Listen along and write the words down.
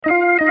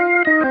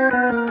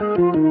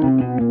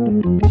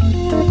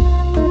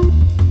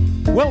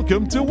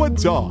Welcome to Wood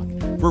Talk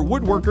for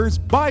woodworkers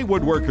by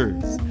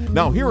woodworkers.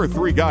 Now, here are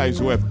three guys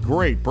who have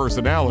great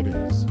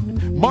personalities: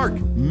 Mark,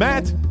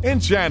 Matt,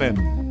 and Shannon.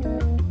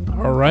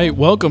 All right,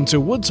 welcome to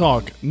Wood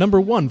Talk,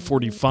 number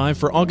 145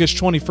 for August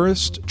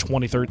 21st,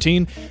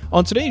 2013.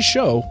 On today's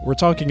show, we're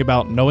talking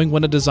about knowing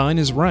when a design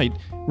is right,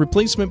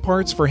 replacement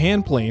parts for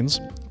hand planes,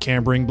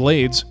 cambering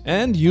blades,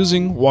 and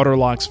using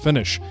Waterlox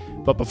finish.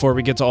 But before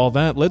we get to all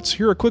that, let's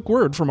hear a quick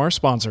word from our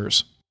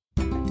sponsors.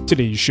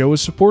 Today's show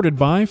is supported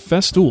by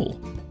Festool,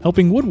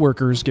 helping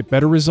woodworkers get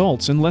better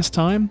results in less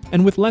time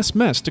and with less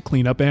mess to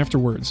clean up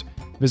afterwards.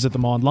 Visit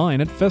them online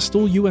at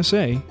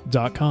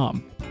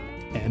festoolusa.com.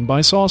 And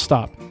by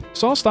SawStop.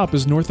 SawStop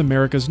is North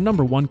America's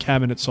 #1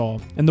 cabinet saw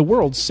and the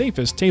world's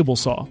safest table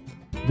saw.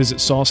 Visit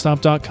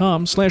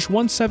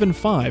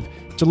sawstop.com/175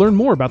 to learn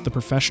more about the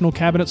professional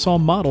cabinet saw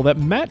model that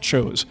Matt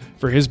chose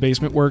for his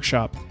basement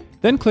workshop.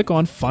 Then click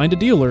on Find a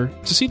Dealer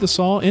to see the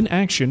saw in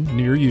action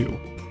near you.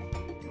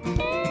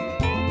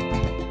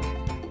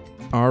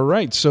 All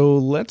right, so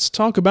let's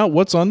talk about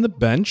what's on the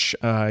bench.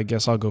 I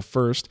guess I'll go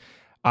first.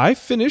 I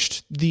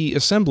finished the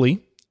assembly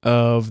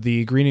of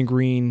the Green and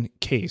Green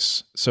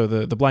case, so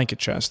the blanket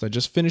chest. I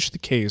just finished the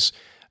case,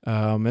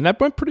 and that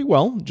went pretty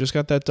well. Just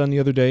got that done the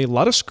other day. A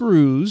lot of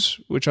screws,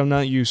 which I'm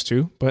not used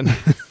to, but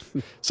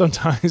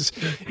sometimes,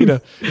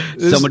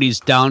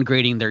 somebody's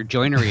downgrading their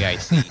joinery, I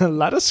see. A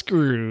lot of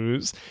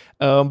screws.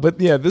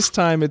 But yeah, this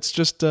time it's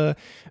just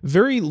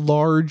very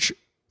large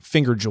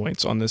finger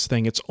joints on this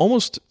thing. It's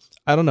almost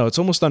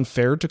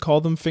unfair to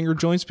call them finger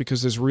joints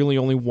because there's really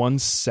only one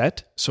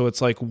set. So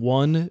it's like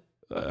one,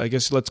 I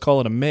guess let's call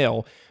it a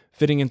male,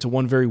 fitting into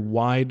one very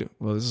wide,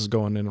 well, this is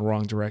going in the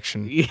wrong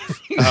direction. Did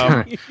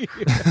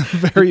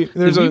we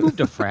move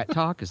to frat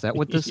talk? Is that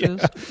what this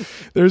is?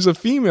 There's a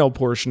female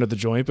portion of the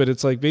joint, but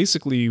it's like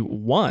basically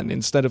one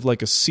instead of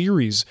like a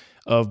series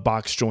of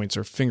box joints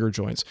or finger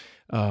joints.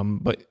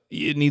 But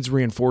it needs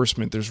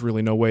reinforcement. There's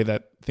really no way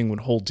that thing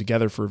would hold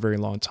together for a very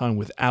long time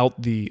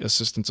without the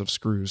assistance of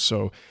screws.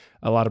 So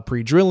a lot of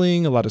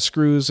pre-drilling, a lot of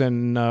screws,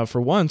 and for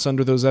once,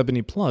 under those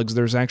ebony plugs,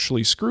 there's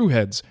actually screw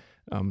heads.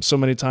 So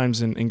many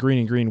times in Green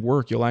and Green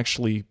work,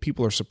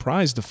 people are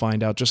surprised to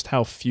find out just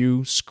how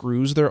few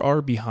screws there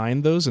are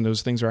behind those, and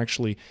those things are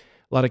actually,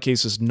 a lot of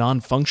cases,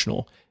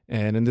 non-functional.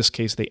 And in this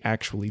case, they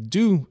actually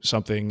do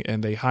something,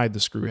 and they hide the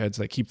screw heads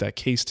that keep that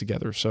case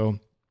together. So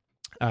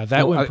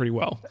that went pretty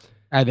well.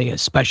 Are they a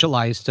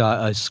specialized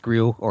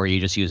screw, or are you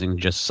just using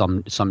just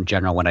some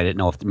general one? I didn't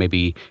know if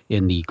maybe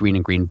in the Green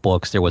and Green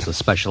books there was a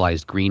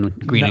specialized green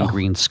and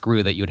green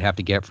screw that you'd have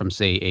to get from,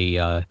 say,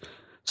 a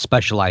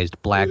specialized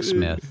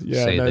blacksmith.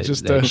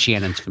 That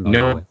Shannon's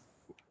familiar with.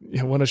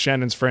 Yeah, one of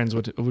Shannon's friends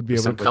would be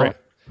able to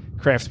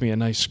craft me a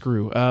nice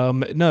screw.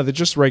 No, they're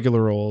just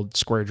regular old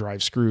square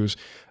drive screws.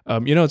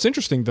 It's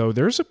interesting though.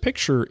 There's a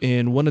picture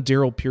in one of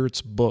Daryl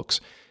Peart's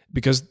books,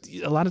 because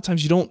a lot of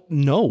times you don't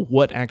know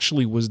what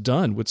actually was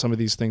done with some of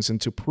these things. And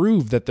to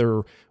prove that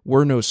there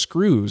were no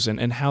screws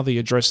and how they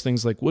address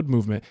things like wood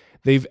movement,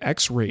 they've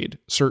x-rayed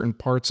certain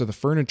parts of the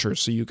furniture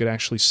so you could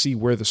actually see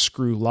where the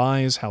screw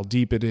lies, how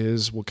deep it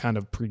is, what kind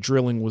of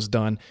pre-drilling was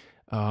done.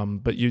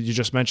 But you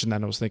just mentioned that,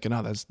 and I was thinking,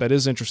 that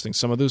is interesting.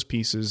 Some of those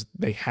pieces,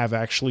 they have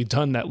actually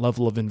done that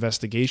level of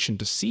investigation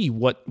to see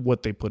what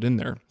they put in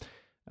there,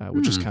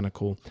 which is kind of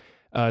cool.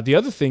 The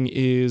other thing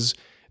is,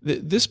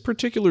 this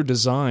particular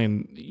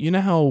design, you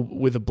know how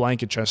with a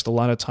blanket chest, a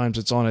lot of times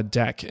it's on a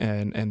deck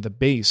and the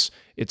base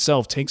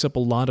itself takes up a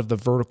lot of the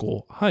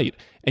vertical height,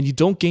 and you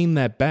don't gain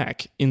that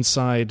back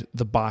inside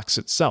the box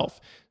itself.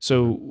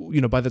 So,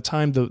 by the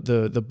time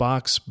the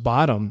box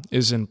bottom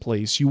is in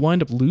place, you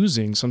wind up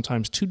losing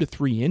sometimes 2 to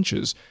 3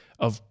 inches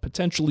of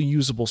potentially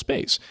usable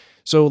space.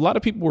 So a lot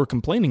of people were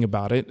complaining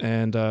about it,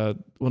 and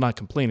not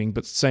complaining,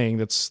 but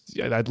saying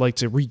I'd like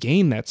to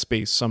regain that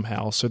space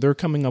somehow. So they're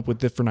coming up with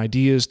different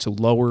ideas to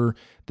lower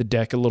the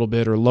deck a little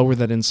bit or lower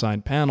that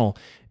inside panel.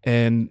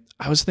 And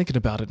I was thinking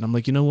about it, and I'm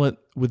like, you know what?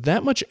 With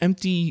that much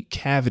empty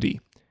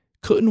cavity,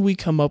 couldn't we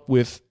come up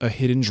with a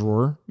hidden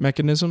drawer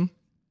mechanism?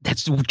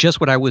 That's just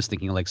what I was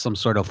thinking, like some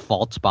sort of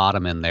false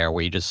bottom in there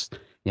where you just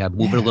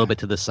move it a little bit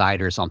to the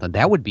side or something.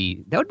 That would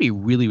be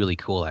really, really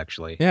cool,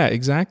 actually. Yeah,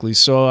 exactly.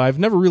 So I've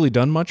never really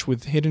done much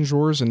with hidden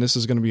drawers, and this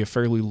is going to be a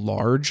fairly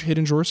large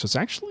hidden drawer, so it's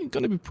actually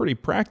going to be pretty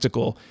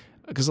practical,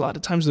 because a lot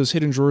of times those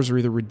hidden drawers are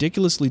either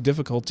ridiculously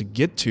difficult to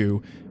get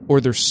to, or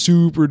they're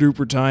super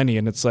duper tiny,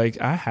 and it's like,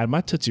 I had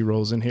my Tootsie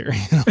Rolls in here.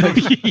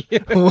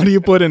 What do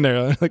you put in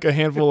there? Like a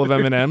handful of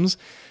M&Ms?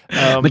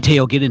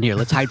 Mateo, get in here.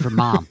 Let's hide from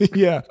Mom.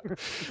 Yeah.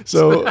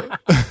 So...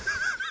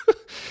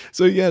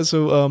 So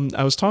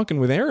I was talking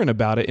with Aaron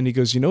about it, and he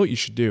goes, you know what you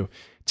should do?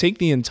 Take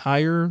the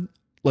entire,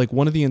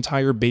 one of the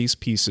entire base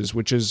pieces,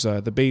 which is,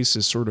 the base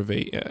is sort of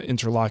a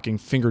interlocking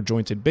finger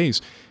jointed base.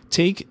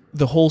 Take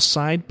the whole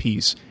side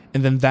piece,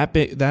 and then that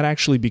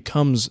actually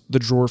becomes the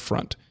drawer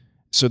front.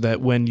 so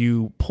that when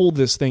you pull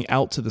this thing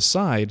out to the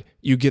side,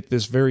 you get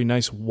this very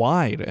nice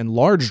wide and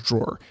large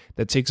drawer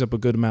that takes up a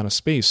good amount of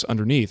space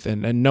underneath.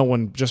 And no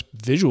one, just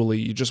visually,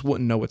 you just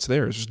wouldn't know it's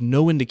there. There's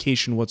no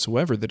indication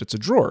whatsoever that it's a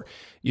drawer.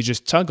 You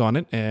just tug on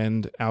it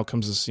and out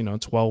comes this,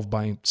 12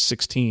 by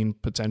 16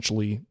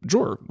 potentially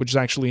drawer, which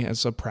actually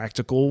has a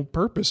practical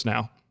purpose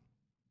now.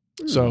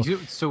 So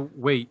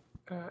wait,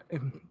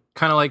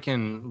 kind of like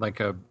in like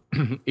a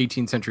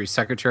 18th century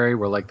secretary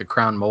where like the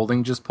crown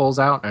molding just pulls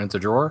out and it's a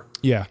drawer?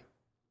 Yeah.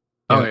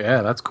 Oh,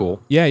 yeah, that's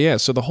cool. Yeah.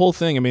 So the whole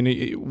thing,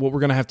 what we're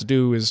going to have to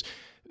do is,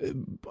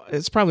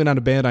 it's probably not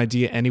a bad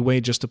idea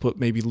anyway, just to put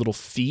maybe little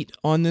feet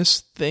on this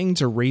thing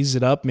to raise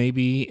it up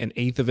maybe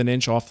 1/8 of an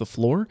inch off the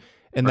floor.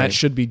 And that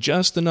should be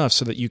just enough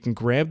so that you can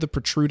grab the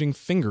protruding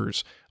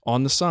fingers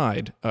on the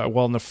side,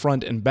 in the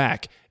front and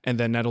back, and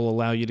then that'll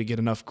allow you to get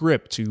enough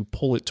grip to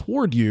pull it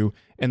toward you,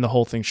 and the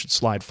whole thing should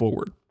slide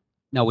forward.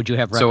 Now, would you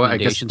have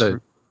recommendations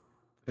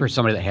for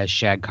somebody that has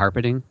shag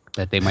carpeting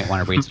that they might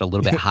want to raise it a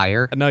little bit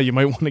higher? No, you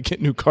might want to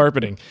get new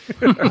carpeting.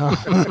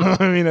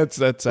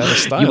 That's out of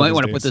style. You might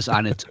want to put this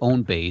on its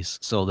own base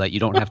so that you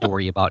don't have to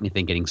worry about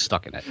anything getting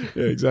stuck in it.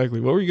 Yeah,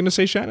 exactly. What were you going to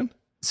say, Shannon?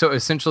 So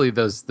essentially,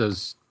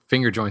 those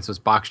finger joints, those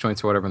box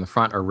joints or whatever in the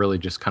front are really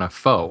just kind of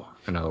faux,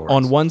 in other words.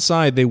 On one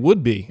side, they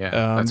would be.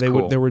 Yeah,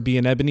 cool. There would be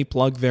an ebony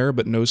plug there,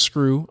 but no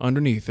screw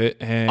underneath it.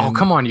 And oh,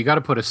 come on. You got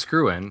to put a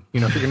screw in.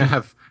 If you're going to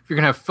have... If you're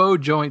gonna have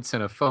faux joints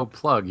and a faux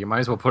plug, you might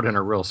as well put in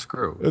a real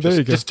screw. There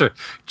you go.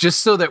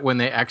 Just so that when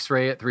they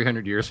X-ray it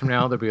 300 years from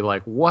now, they'll be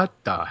like, "What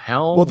the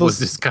hell was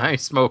this guy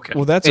smoking?"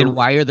 Well,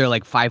 why are there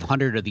like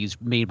 500 of these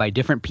made by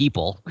different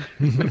people?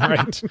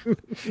 Right.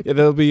 Yeah,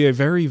 there'll be a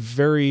very,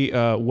 very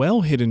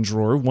well hidden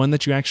drawer, one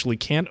that you actually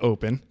can't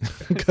open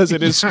because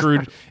it is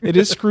screwed. It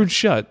is screwed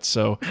shut.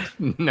 So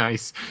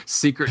nice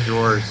secret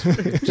drawers,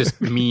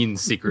 just mean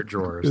secret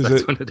drawers.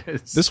 That's what it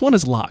is. This one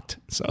is locked.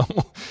 So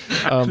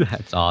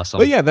that's awesome.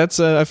 But yeah, that's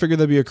I figured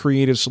that'd be a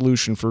creative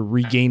solution for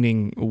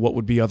regaining what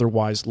would be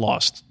otherwise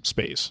lost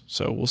space.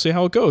 So we'll see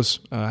how it goes.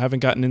 I haven't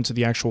gotten into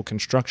the actual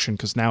construction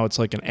because now it's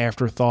like an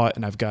afterthought,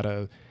 and I've got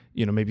to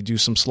maybe do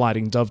some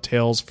sliding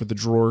dovetails for the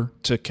drawer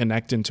to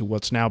connect into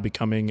what's now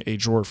becoming a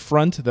drawer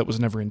front that was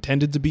never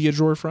intended to be a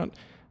drawer front.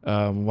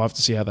 We'll have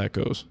to see how that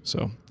goes.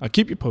 So I'll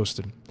keep you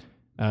posted.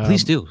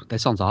 Please do.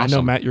 That sounds awesome. I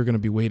know, Matt, you're going to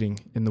be waiting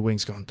in the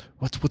wings going,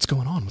 what's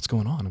going on? What's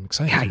going on? I'm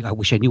excited. Yeah, I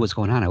wish I knew what's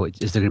going on.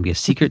 Is there going to be a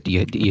secret? Do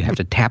you have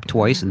to tap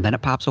twice and then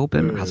it pops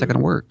open? How's that going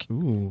to work?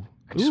 Ooh.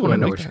 I just want to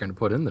know what you're going to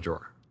put in the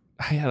drawer.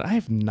 I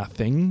have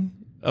nothing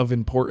of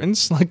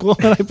importance. Like, what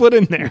did I put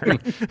in there?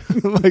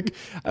 Like,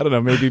 I don't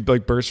know, maybe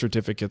like birth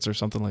certificates or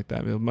something like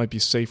that. It might be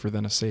safer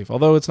than a safe,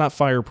 although it's not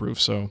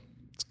fireproof, so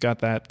it's got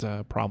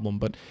that problem.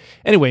 But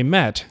anyway,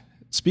 Matt,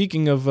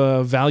 speaking of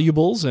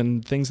valuables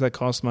and things that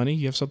cost money,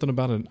 you have something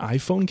about an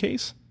iPhone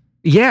case?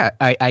 Yeah,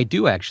 I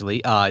do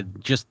actually.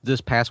 Just this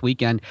past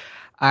weekend,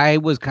 I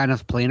was kind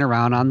of playing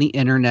around on the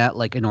internet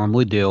like I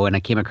normally do, and I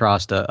came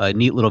across a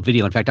neat little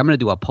video. In fact, I'm going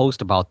to do a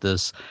post about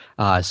this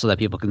so that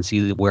people can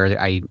see where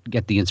I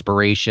get the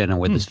inspiration and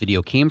where this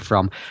video came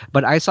from.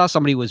 But I saw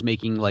somebody was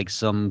making like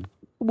some,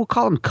 we'll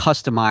call them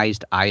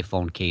customized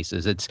iPhone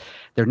cases.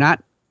 They're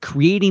not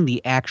creating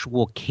the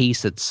actual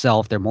case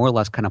itself. They're more or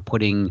less kind of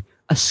putting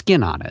a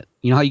skin on it.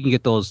 You know how you can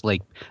get those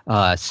like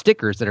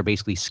stickers that are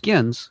basically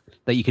skins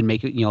that you can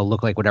make it,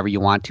 look like whatever you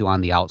want to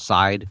on the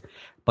outside,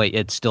 but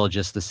it's still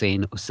just the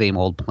same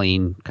old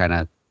plain kind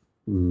of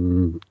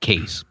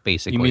case,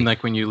 basically. You mean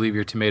like when you leave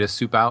your tomato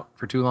soup out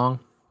for too long?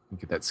 You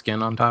get that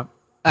skin on top?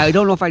 I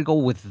don't know if I'd go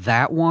with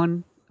that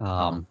one.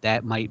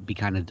 That might be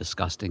kind of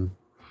disgusting,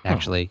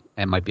 actually.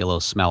 It might be a little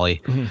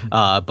smelly.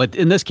 But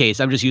in this case,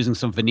 I'm just using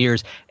some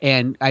veneers,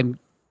 and I'm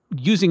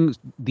using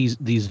these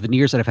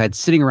veneers that I've had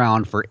sitting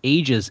around for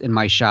ages in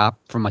my shop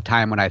from a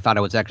time when I thought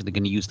I was actually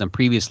going to use them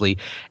previously,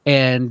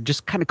 and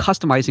just kind of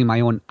customizing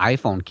my own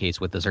iPhone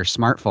case with this or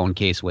smartphone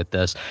case with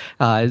this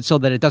so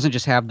that it doesn't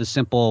just have the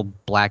simple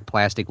black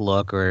plastic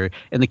look, or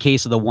in the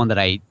case of the one that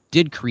I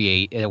did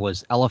create, it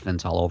was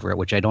elephants all over it,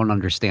 which I don't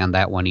understand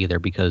that one either,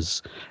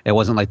 because it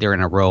wasn't like they're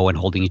in a row and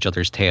holding each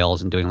other's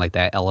tails and doing like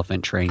that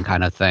elephant train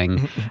kind of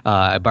thing.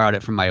 I borrowed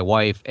it from my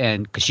wife,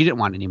 and because she didn't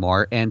want it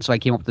anymore, and so I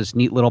came up with this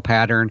neat little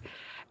pattern.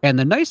 And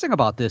the nice thing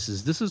about this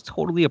is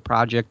totally a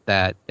project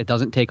that it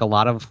doesn't take a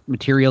lot of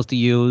materials to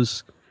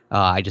use.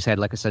 I just had,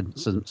 like I said,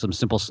 some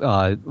simple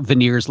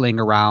veneers laying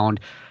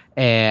around.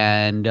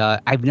 And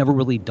I've never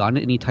really done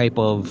any type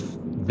of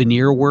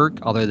veneer work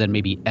other than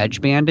maybe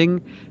edge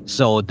banding.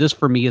 So this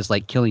for me is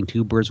like killing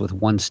two birds with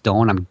one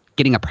stone. I'm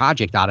getting a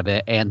project out of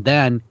it, and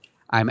then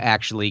I'm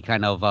actually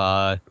kind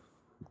of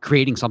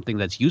creating something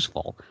that's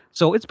useful.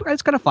 So it's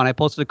kind of fun. I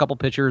posted a couple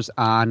pictures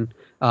on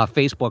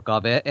Facebook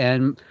of it,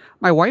 and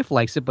my wife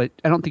likes it, but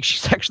I don't think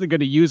she's actually going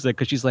to use it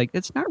because she's like,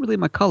 it's not really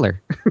my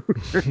color.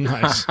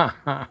 Nice.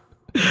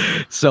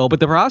 So, but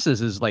the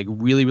process is like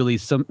really, really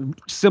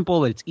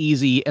simple. It's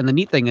easy. And the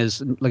neat thing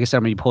is, like I said,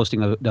 I'm going to be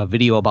posting a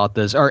video about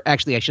this, or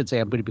actually I should say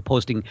I'm going to be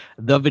posting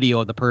the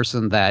video of the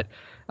person that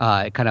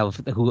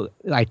who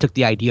I took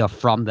the idea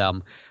from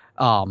them.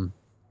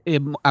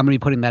 I'm going to be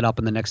putting that up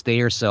in the next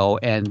day or so.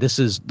 And this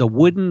is the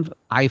wooden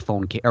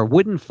iPhone or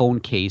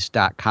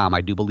woodenphonecase.com,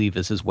 I do believe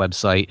is his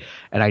website.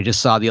 And I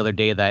just saw the other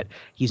day that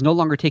he's no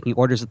longer taking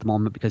orders at the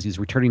moment because he's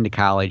returning to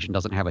college and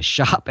doesn't have a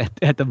shop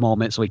at the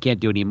moment, so he can't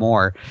do any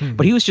more.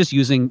 But he was just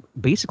using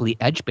basically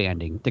edge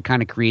banding to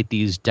kind of create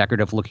these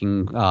decorative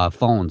looking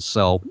phones.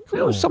 So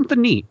it was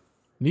something neat.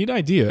 Neat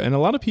idea. And a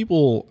lot of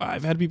people,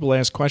 I've had people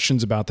ask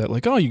questions about that,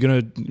 like, oh, you're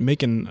going to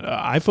make an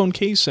iPhone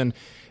case? And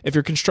if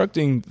you're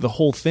constructing the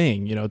whole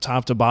thing,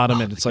 top to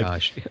bottom, and it's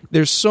like,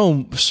 there's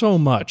so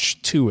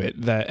much to it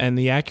that, and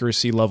the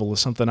accuracy level is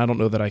something I don't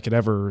know that I could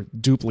ever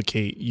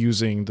duplicate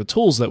using the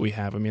tools that we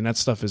have. I mean, that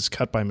stuff is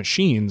cut by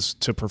machines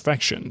to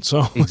perfection.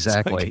 So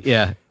exactly. Like,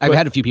 yeah. I've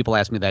had a few people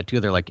ask me that too.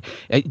 They're like,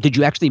 did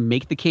you actually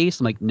make the case?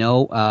 I'm like,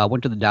 no,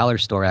 went to the dollar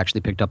store,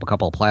 actually picked up a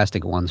couple of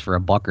plastic ones for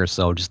 $1 or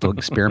so just to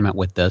experiment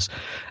with this.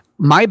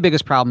 My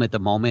biggest problem at the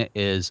moment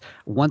is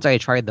once I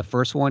tried the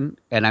first one,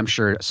 and I'm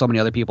sure so many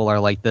other people are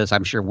like this,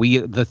 I'm sure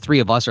the three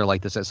of us are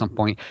like this at some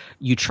point.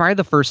 You try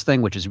the first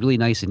thing, which is really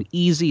nice and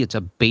easy. It's a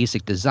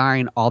basic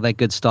design, all that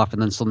good stuff.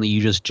 And then suddenly you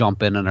just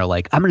jump in and are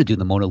like, I'm going to do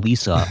the Mona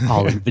Lisa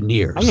all in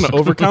veneers. I'm going to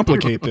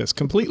overcomplicate this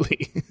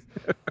completely.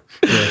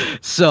 Yeah.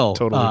 So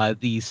totally.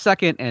 The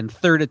second and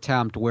third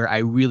attempt where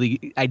I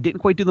didn't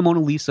quite do the Mona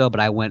Lisa, but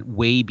I went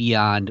way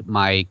beyond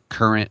my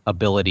current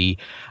ability.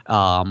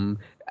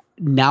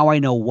 Now I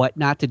know what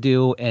not to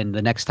do, and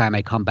the next time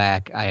I come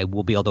back, I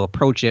will be able to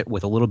approach it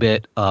with a little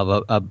bit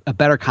of a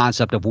better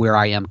concept of where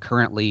I am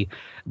currently,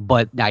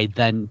 but I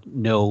then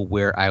know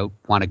where I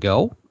want to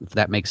go, if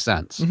that makes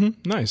sense.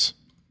 Mm-hmm. Nice.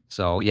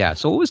 So, yeah,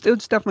 so it was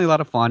definitely a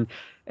lot of fun,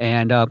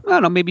 and I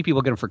don't know, maybe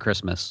people get them for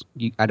Christmas.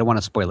 I don't want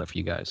to spoil it for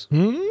you guys.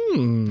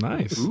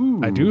 Nice.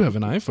 Ooh. I do have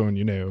an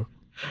iPhone,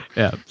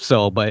 Yeah,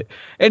 so, but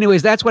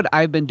anyways, that's what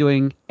I've been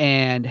doing,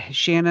 and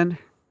Shannon,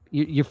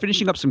 you're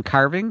finishing up some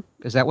carving?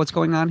 Is that what's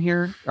going on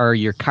here? Or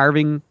you're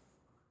carving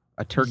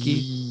a turkey?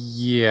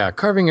 Yeah,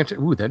 carving a turkey.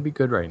 Ooh, that'd be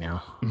good right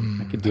now.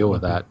 I could deal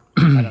with that.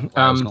 I don't know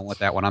where I was going with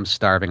that one. I'm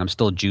starving. I'm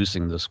still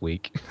juicing this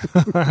week.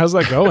 How's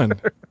that going?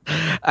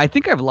 I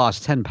think I've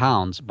lost 10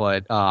 pounds,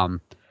 but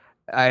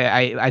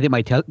I think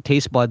my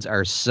taste buds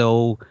are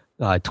so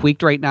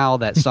tweaked right now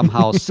that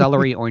somehow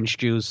celery, orange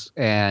juice,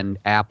 and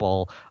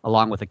apple,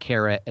 along with a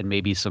carrot and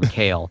maybe some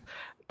kale,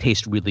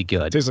 taste really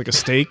good. Tastes like a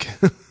steak.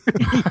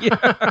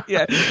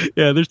 yeah.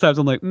 There's times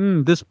I'm like,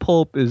 this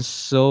pulp is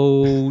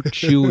so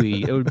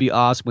chewy. It would be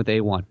awesome with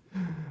A1.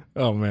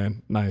 Oh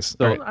man, nice.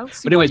 So, right.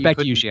 But anyways, back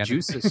to you, Shannon.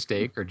 Juice a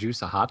steak or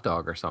juice a hot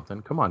dog or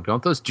something. Come on,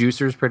 don't those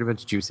juicers pretty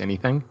much juice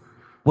anything?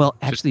 Well,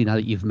 actually, now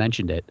that you've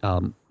mentioned it,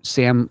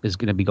 Sam is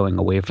going to be going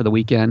away for the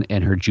weekend,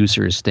 and her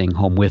juicer is staying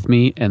home with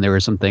me. And there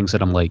are some things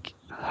that I'm like,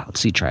 let's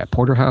see, try a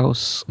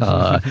porterhouse.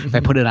 If I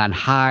put it on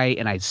high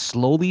and I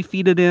slowly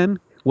feed it in,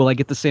 will I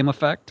get the same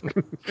effect?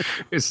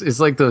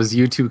 It's like those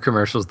YouTube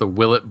commercials, the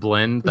Will It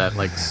Blend, that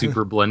like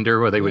super blender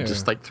where they would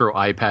just like throw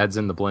iPads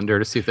in the blender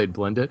to see if they'd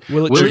blend it.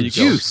 Will it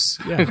juice?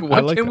 Yeah,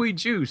 what can we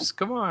juice?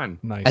 Come on.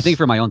 Nice. I think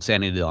for my own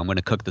sanity, though, I'm going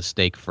to cook the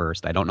steak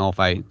first. I don't know if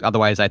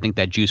otherwise I think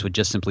that juice would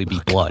just simply be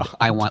blood.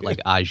 I want like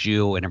au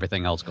jus and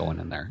everything else going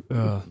in there.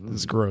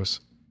 This is gross.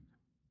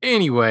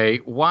 Anyway,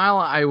 while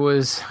I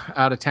was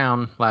out of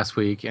town last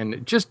week,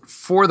 and just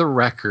for the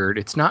record,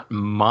 it's not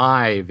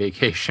my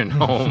vacation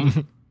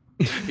home.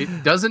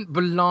 It doesn't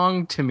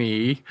belong to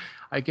me.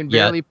 I can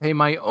barely pay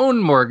my own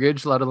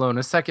mortgage, let alone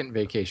a second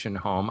vacation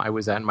home. I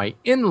was at my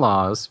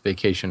in-laws'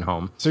 vacation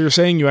home. So you're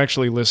saying you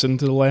actually listened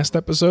to the last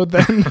episode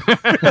then?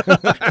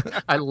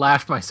 I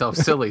laughed myself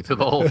silly through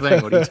the whole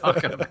thing. What are you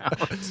talking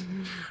about?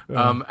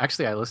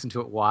 Actually, I listened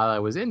to it while I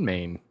was in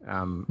Maine,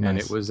 and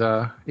it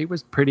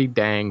was pretty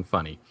dang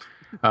funny.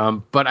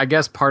 But I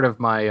guess part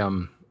of my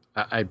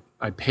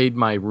I paid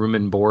my room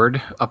and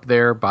board up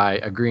there by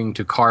agreeing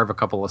to carve a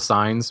couple of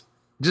signs.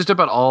 Just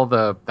about all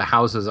the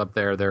houses up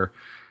there,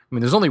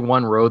 there's only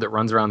one road that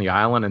runs around the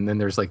island, and then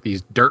there's like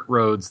these dirt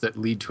roads that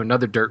lead to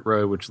another dirt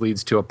road, which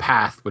leads to a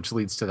path, which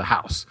leads to the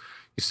house.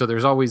 So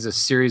there's always a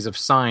series of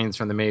signs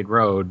from the main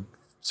road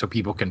so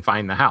people can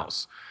find the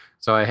house.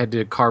 So I had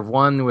to carve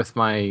one with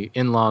my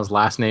in-laws'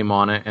 last name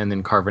on it, and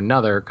then carve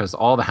another because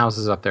all the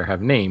houses up there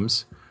have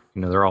names.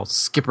 They're all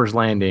Skipper's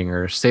Landing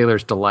or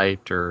Sailor's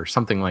Delight or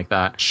something like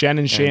that.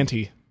 Shannon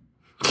Shanty.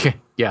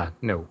 Yeah,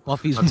 no.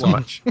 Buffy's not so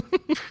much.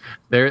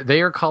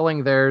 They are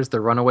calling theirs the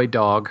Runaway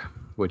Dog,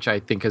 which I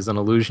think is an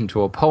allusion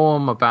to a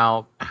poem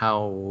about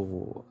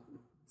how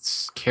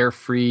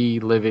carefree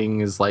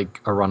living is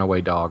like a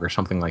runaway dog or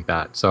something like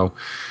that. So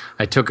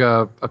I took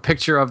a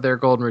picture of their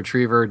golden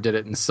retriever, did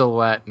it in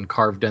silhouette, and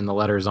carved in the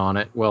letters on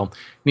it. Well,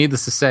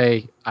 needless to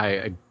say,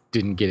 I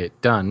didn't get it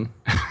done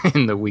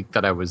in the week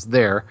that I was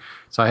there.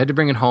 So I had to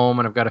bring it home,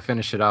 and I've got to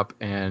finish it up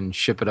and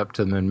ship it up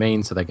to them in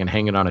Maine so they can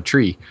hang it on a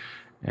tree.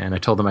 And I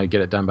told them I'd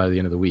get it done by the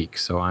end of the week.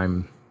 So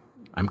I'm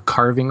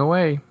carving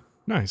away.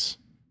 Nice.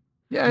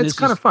 Yeah, it's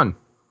kind of fun.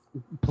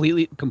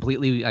 Completely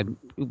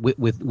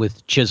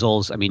with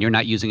chisels. I mean, you're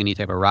not using any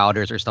type of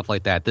routers or stuff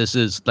like that. This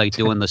is like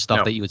doing the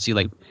stuff that you would see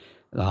like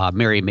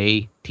Mary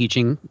May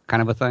teaching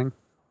kind of a thing.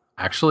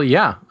 Actually,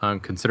 yeah.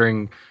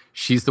 Considering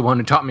she's the one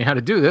who taught me how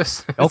to do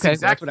this. That's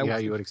exactly how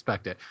you would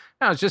expect it.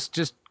 No, it's just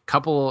a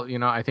couple,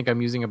 I think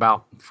I'm using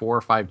about 4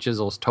 or 5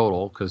 chisels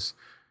total because,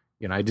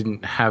 I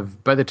didn't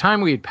have, by the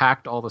time we had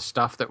packed all the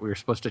stuff that we were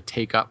supposed to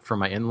take up for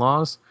my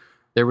in-laws,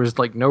 there was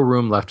like no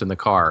room left in the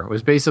car. It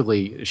was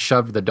basically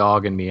shoved the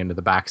dog and me into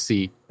the back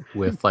seat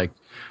with like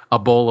a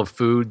bowl of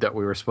food that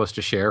we were supposed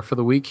to share for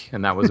the week.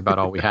 And that was about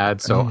all we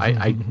had. So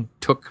I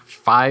took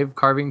 5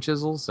 carving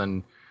chisels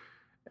and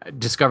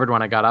discovered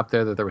when I got up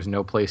there that there was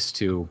no place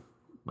to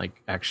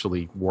like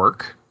actually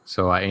work.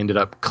 So I ended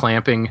up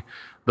clamping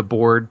the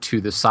board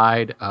to the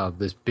side of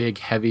this big,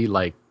 heavy,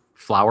 like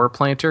flower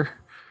planter,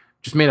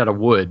 just made out of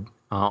wood,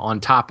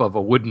 on top of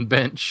a wooden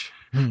bench,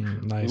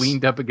 nice.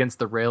 Leaned up against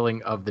the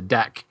railing of the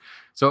deck.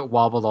 So it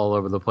wobbled all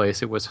over the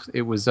place. It was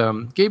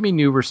gave me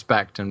new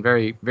respect, and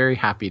very, very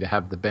happy to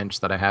have the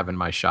bench that I have in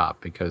my shop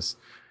because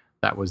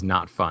that was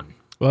not fun.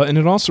 Well, and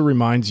it also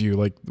reminds you,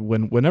 like,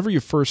 whenever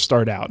you first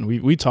start out, and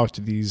we talk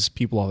to these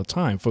people all the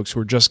time, folks who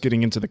are just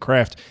getting into the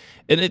craft,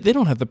 and they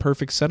don't have the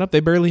perfect setup.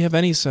 They barely have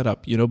any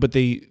setup, but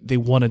they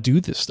want to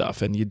do this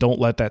stuff, and you don't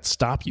let that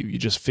stop you. You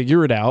just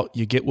figure it out.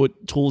 You get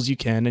what tools you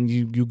can, and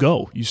you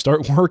go. You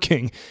start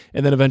working,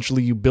 and then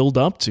eventually you build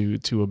up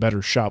to a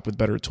better shop with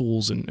better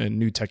tools and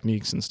new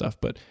techniques and stuff.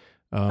 But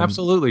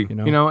absolutely,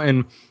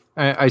 and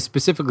I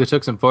specifically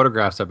took some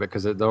photographs of it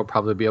because there'll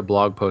probably be a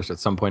blog post at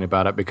some point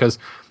about it because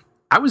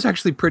I was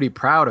actually pretty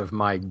proud of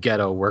my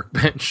ghetto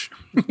workbench.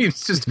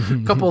 It's just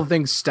a couple of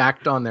things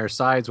stacked on their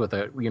sides with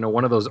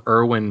one of those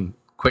Irwin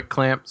quick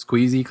clamp,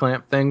 squeezy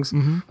clamp things,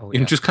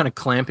 and just kind of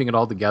clamping it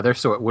all together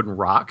so it wouldn't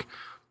rock.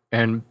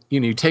 And,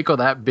 you take all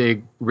that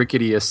big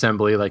rickety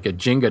assembly like a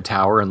Jenga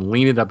tower and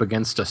lean it up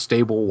against a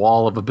stable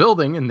wall of a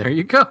building, and there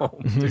you go.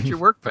 There's your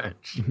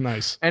workbench.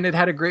 Nice. And it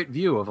had a great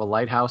view of a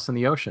lighthouse and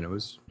the ocean. It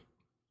was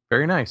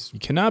very nice. You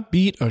cannot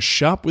beat a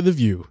shop with a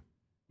view.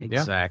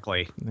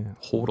 Exactly. Yeah.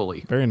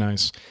 Totally. Very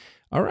nice.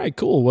 All right,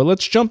 cool. Well,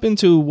 let's jump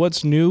into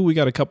what's new. We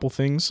got a couple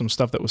things, some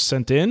stuff that was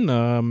sent in.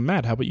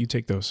 Matt, how about you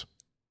take those?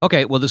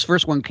 Okay, well, this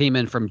first one came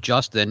in from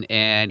Justin,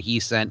 and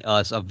he sent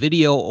us a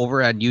video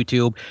over on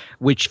YouTube,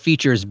 which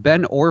features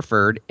Ben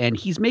Orford, and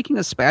he's making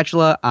a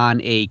spatula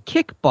on a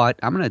kick butt.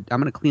 I'm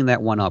gonna clean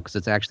that one up because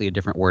it's actually a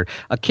different word.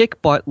 A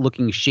kick butt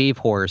looking shave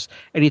horse,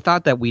 and he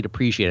thought that we'd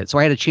appreciate it. So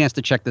I had a chance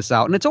to check this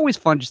out, and it's always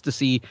fun just to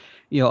see,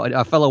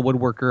 a fellow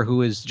woodworker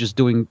who is just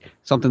doing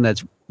something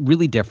that's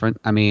really different.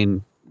 I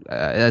mean,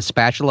 a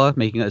spatula,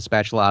 making a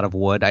spatula out of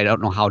wood. I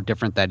don't know how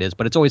different that is,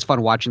 but it's always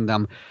fun watching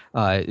them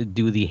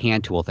do the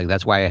hand tool thing.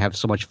 That's why I have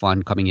so much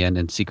fun coming in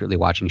and secretly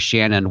watching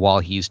Shannon while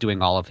he's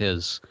doing all of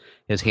his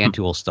hand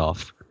tool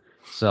stuff.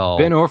 So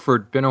Ben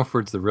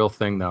Orford's the real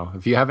thing, though.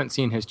 If you haven't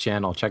seen his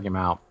channel, check him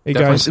out. Hey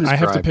guys, I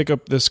have to pick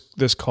up this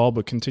call,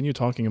 but continue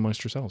talking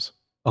amongst yourselves.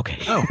 Okay.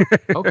 Oh,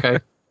 okay.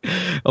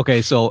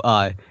 Okay, so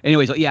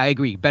anyways, yeah, I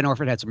agree. Ben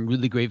Orford had some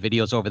really great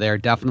videos over there.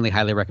 Definitely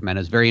highly recommend.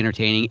 It's very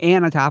entertaining,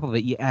 and on top of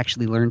it, you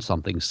actually learn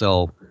something.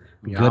 So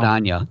good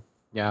on you.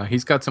 Yeah,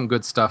 he's got some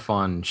good stuff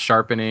on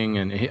sharpening,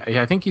 and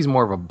I think he's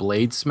more of a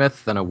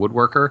bladesmith than a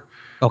woodworker.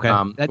 Okay.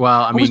 I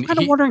was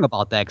kind of wondering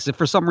about that because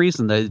for some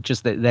reason,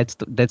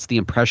 that's the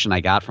impression I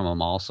got from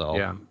him. Also,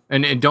 yeah,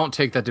 and don't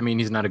take that to mean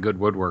he's not a good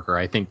woodworker.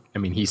 I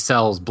mean he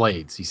sells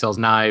blades, he sells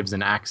knives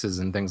and axes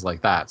and things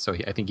like that. So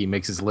I think he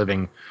makes his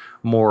living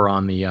more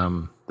on the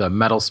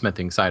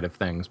metalsmithing side of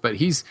things. But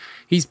he's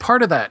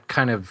part of that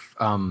kind of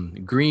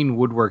green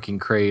woodworking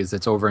craze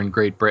that's over in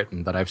Great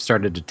Britain that I've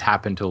started to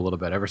tap into a little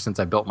bit ever since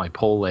I built my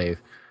pole lathe.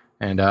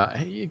 And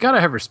you got to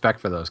have respect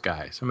for those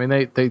guys. I mean,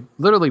 they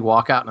literally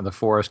walk out into the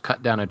forest,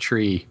 cut down a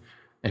tree,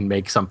 and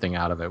make something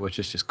out of it, which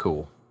is just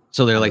cool.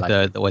 So they're like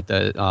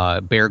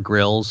the Bear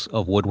Grylls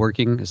of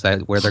woodworking. Is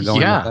that where they're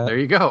going? Yeah, there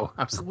you go.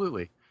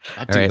 Absolutely.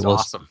 That dude's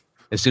awesome.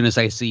 As soon as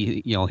I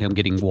see him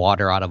getting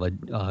water out of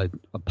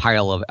a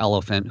pile of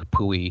elephant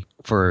pooey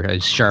for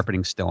his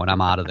sharpening stone,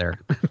 I'm out of there.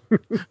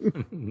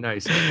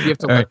 Nice. You have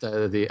to let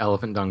the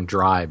elephant dung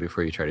dry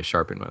before you try to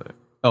sharpen with it.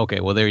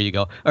 Okay, well, there you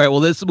go. All right, well,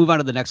 let's move on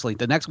to the next link.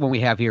 The next one we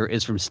have here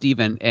is from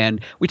Steven,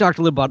 and we talked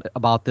a little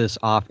about this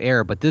off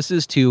air, but this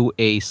is to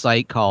a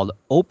site called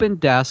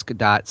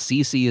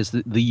opendesk.cc is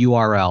the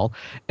URL,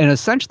 and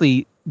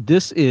essentially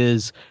this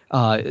is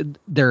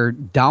their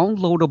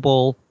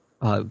downloadable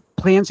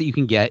plans that you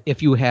can get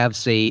if you have,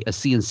 say, a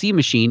CNC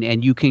machine,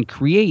 and you can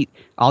create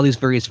all these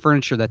various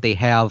furniture that they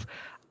have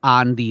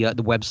on the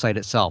website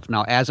itself.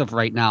 Now, as of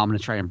right now, I'm going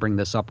to try and bring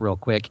this up real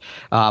quick,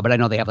 but I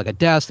know they have like a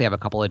desk, they have a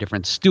couple of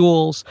different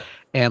stools,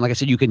 and like I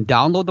said, you can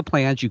download the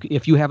plans.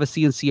 If you have a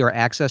CNC or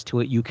access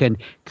to it, you can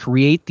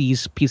create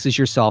these pieces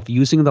yourself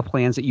using the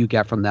plans that you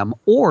get from them,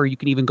 or you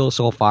can even go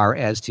so far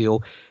as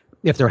to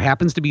If there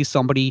happens to be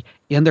somebody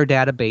in their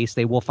database,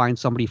 they will find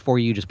somebody for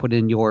you. Just put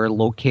in your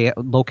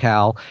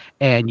locale,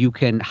 and you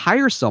can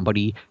hire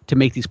somebody to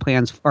make these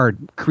plans or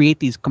create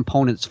these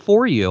components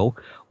for you,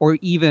 or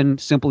even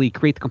simply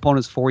create the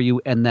components for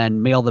you and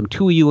then mail them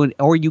to you.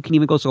 Or you can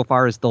even go so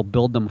far as they'll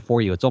build them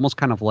for you. It's almost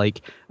kind of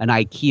like an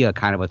IKEA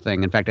kind of a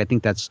thing. In fact, I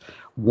think that's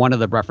one of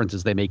the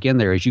references they make in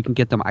there is you can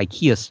get them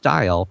IKEA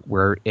style,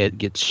 where it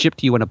gets shipped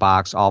to you in a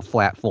box, all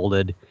flat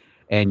folded,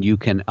 and you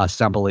can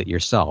assemble it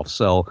yourself.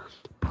 So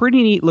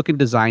pretty neat looking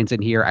designs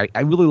in here.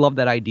 I really love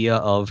that idea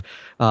of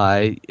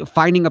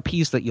finding a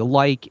piece that you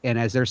like, and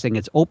as they're saying,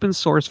 it's open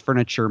source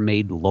furniture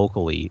made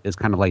locally is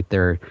kind of like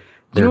their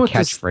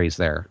catchphrase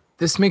there.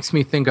 This makes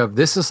me think of,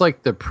 this is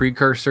like the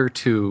precursor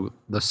to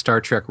the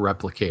Star Trek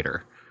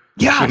Replicator.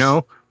 Yes! You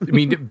know? I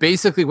mean,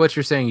 basically what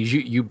you're saying is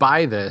you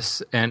buy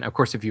this, and of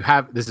course if you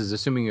have, this is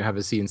assuming you have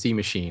a CNC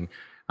machine,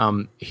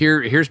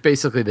 here's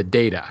basically the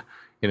data.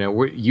 You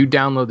know, you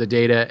download the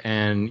data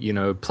and, you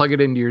know, plug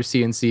it into your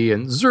CNC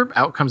and zerp,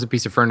 out comes a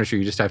piece of furniture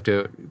you just have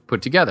to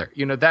put together.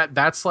 You know,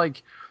 that's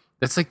like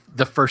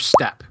the first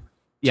step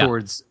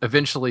towards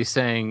eventually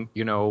saying,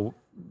 you know,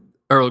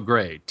 Earl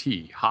Grey,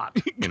 tea, hot,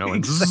 you know, and,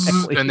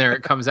 exactly. And there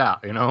it comes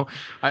out, you know.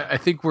 I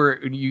think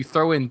you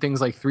throw in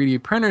things like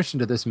 3D printers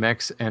into this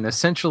mix, and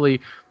essentially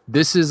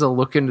this is a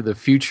look into the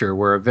future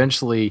where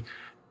eventually,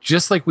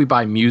 just like we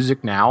buy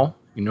music now,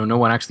 you know, no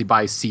one actually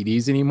buys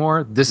CDs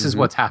anymore. This is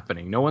what's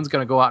happening. No one's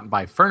going to go out and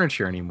buy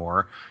furniture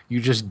anymore. You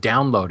just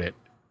download it,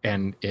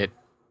 and it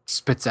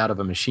spits out of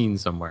a machine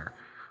somewhere.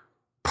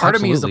 Part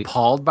of me is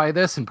appalled by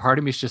this, and part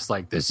of me is just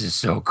like, this is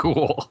so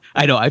cool.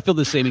 I know. I feel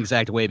the same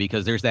exact way,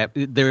 because there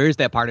is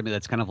that part of me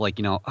that's kind of like,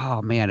 you know,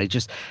 oh man,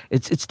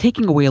 it's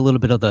taking away a little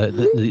bit of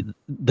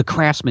the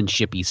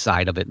craftsmanship-y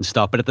side of it and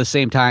stuff. But at the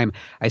same time,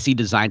 I see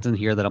designs in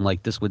here that I'm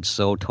like, this would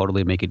so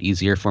totally make it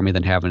easier for me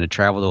than having to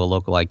travel to a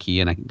local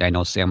IKEA. And I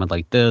know Sam would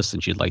like this,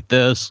 and she'd like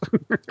this.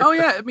 Oh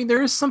yeah, I mean,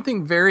 there is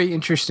something very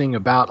interesting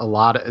about a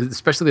lot of,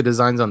 especially the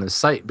designs on this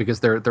site,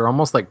 because they're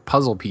almost like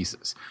puzzle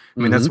pieces. I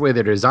mean, that's the way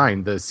they're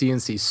designed. The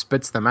CNC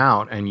spits them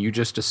out, and you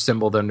just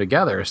assemble them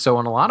together. So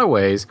in a lot of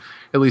ways,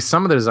 at least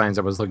some of the designs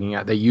I was looking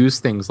at, they use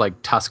things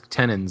like tusk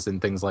tenons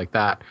and things like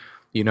that.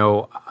 You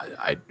know,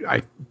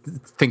 I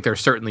think there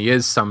certainly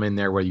is some in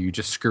there where you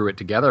just screw it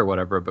together or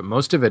whatever, but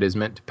most of it is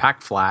meant to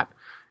pack flat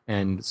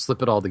and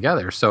slip it all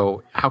together.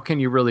 So how can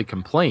you really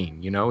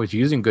complain? You know, it's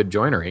using good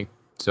joinery.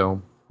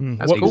 So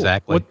that's cool.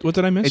 Exactly. What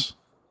did I miss?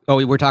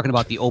 We're talking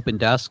about the open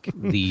desk,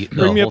 the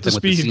Bring me whole up to thing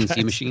with speed, the CNC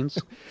guys. machines.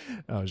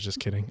 I was just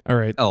kidding. All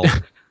right. Oh,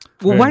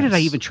 well, why did I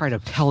even try to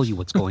tell you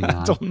what's going on?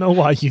 I don't know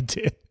why you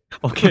did.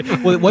 Okay.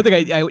 Well, one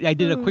thing I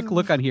did a quick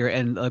look on here,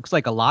 and it looks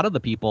like a lot of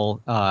the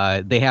people,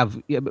 they have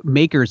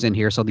makers in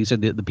here. So these are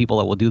the people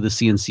that will do the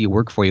CNC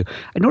work for you.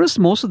 I noticed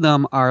most of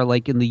them are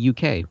like in the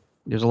UK.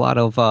 There's a lot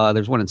of,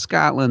 there's one in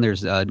Scotland,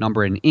 there's a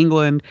number in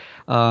England.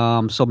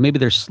 So maybe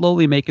they're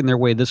slowly making their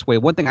way this way.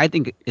 One thing I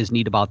think is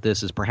neat about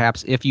this is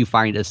perhaps if you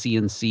find a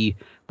CNC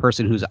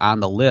person who's on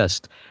the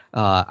list,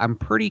 I'm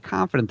pretty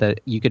confident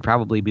that you could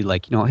probably be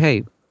like, you know,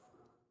 hey,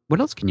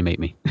 what else can you make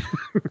me?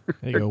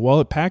 There you go.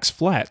 Well, it packs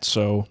flat,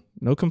 so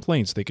no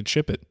complaints. They could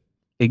ship it.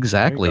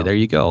 Exactly. There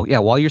you go. Yeah,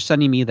 while you're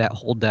sending me that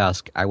whole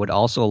desk, I would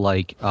also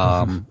like,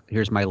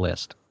 here's my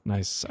list.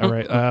 Nice. All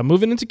right.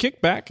 Moving into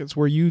Kickback, it's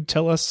where you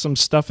tell us some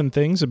stuff and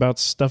things about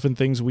stuff and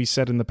things we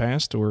said in the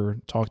past or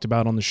talked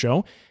about on the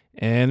show.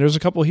 And there's a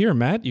couple here.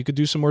 Matt, you could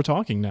do some more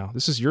talking now.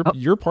 This is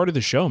your part of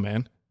the show,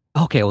 man.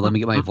 Okay, well, let me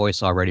get my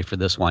voice all ready for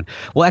this one.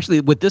 Well,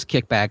 actually, with this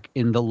Kickback,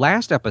 in the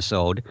last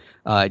episode,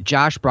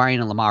 Josh, Brian,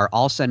 and Lamar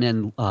all sent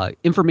in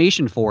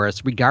information for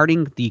us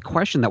regarding the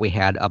question that we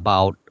had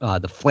about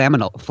the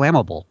flammable,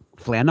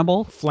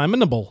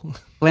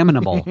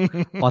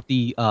 about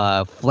the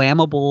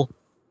flammable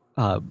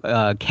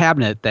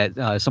cabinet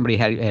that somebody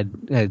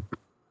had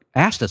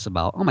asked us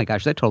about. Oh my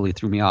gosh, that totally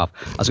threw me off.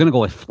 I was going to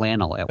go with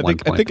flannel at one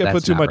point. I think I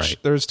put too much. Right.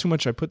 There's too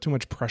much. I put too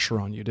much pressure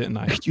on you, didn't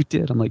I? You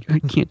did. I'm like, I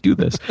can't do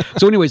this.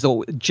 So, anyways,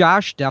 though,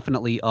 Josh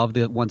definitely of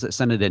the ones that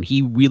sent it in,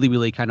 he really,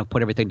 really kind of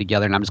put everything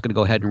together. And I'm just going to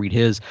go ahead and read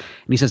his.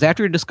 And he says,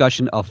 after a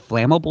discussion of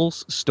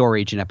flammables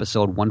storage in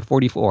episode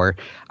 144,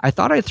 I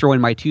thought I'd throw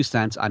in my 2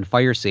 cents on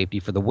fire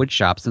safety for the wood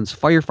shop since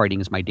firefighting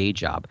is my day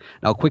job.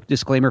 Now, a quick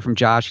disclaimer from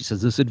Josh. He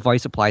says this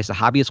advice applies to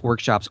hobbyist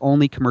workshops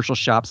only. Commercial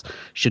shops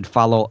should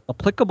follow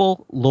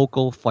applicable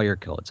local fire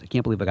codes. I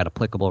can't believe I got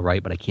applicable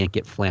right, but I can't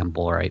get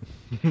flammable right.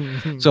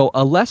 So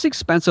a less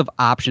expensive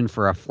option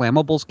for a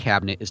flammables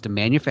cabinet is to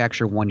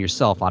manufacture one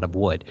yourself out of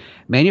wood.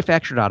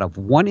 Manufactured out of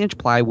 1-inch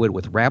plywood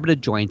with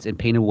rabbeted joints and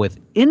painted with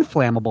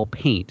inflammable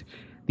paint.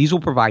 These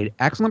will provide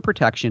excellent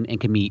protection and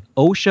can meet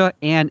OSHA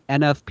and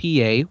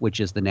NFPA, which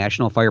is the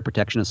National Fire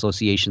Protection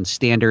Association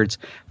standards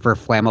for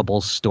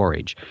flammable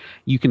storage.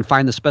 You can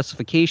find the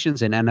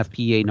specifications in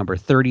NFPA number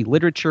 30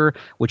 literature,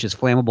 which is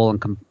Flammable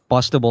and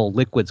Combustible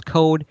Liquids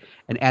Code.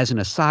 And as an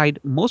aside,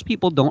 most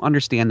people don't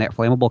understand that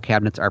flammable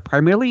cabinets are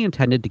primarily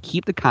intended to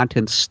keep the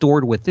contents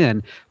stored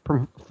within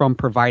from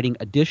providing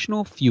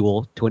additional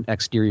fuel to an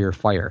exterior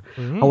fire.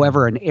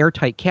 However, an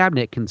airtight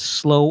cabinet can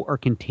slow or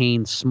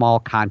contain small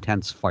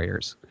contents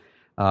fires.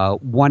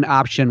 One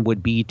option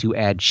would be to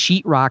add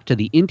sheetrock to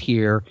the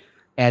interior,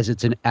 as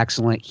it's an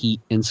excellent heat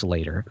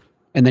insulator.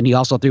 And then he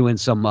also threw in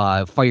some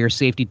fire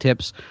safety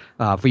tips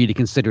for you to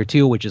consider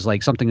too, which is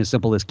like something as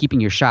simple as keeping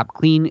your shop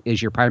clean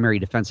is your primary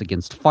defense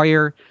against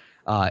fire.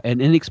 An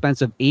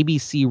inexpensive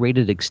ABC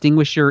rated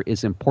extinguisher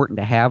is important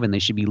to have, and they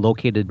should be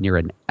located near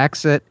an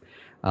exit.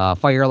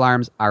 Fire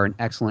alarms are an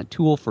excellent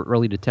tool for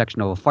early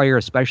detection of a fire,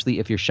 especially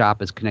if your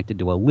shop is connected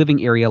to a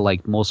living area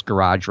like most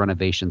garage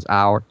renovations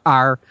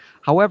are.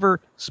 However,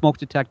 smoke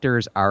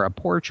detectors are a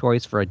poor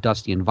choice for a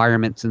dusty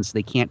environment since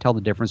they can't tell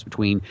the difference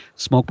between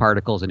smoke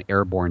particles and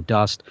airborne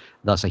dust.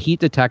 Thus, a heat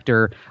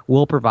detector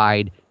will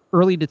provide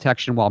early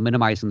detection while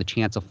minimizing the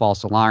chance of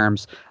false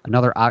alarms.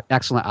 Another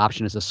excellent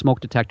option is a smoke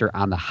detector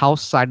on the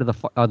house side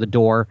of the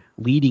door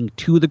leading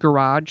to the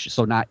garage,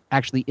 so not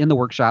actually in the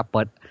workshop,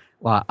 but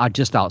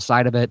just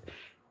outside of it.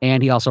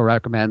 And he also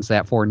recommends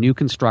that for new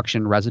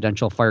construction,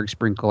 residential fire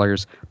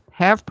sprinklers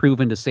have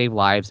proven to save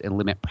lives and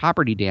limit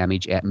property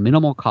damage at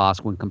minimal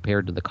cost when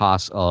compared to the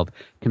costs of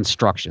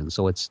construction.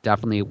 So it's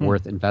definitely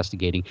worth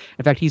investigating.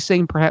 In fact, he's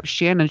saying perhaps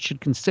Shannon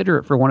should consider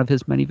it for one of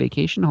his many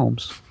vacation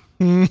homes.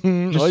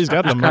 Well, he's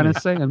got the money. Kind of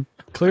saying.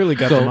 Clearly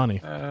got the money.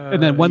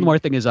 And then one more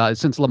thing is,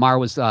 since Lamar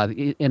was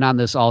in on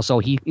this also,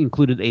 he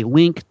included a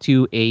link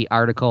to a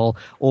article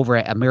over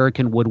at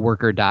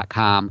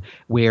AmericanWoodworker.com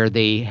where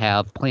they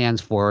have plans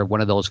for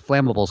one of those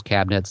flammables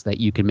cabinets that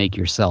you can make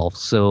yourself.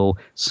 So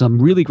some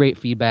really great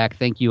feedback.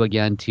 Thank you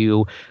again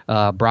to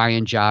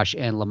Brian, Josh,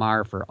 and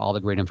Lamar for all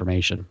the great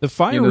information. The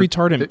fire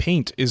retardant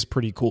paint is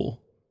pretty cool.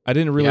 I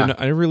didn't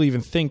really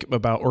even think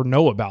about or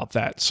know about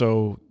that.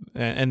 So,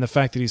 and the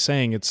fact that he's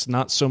saying it's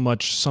not so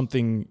much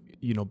something,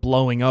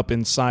 blowing up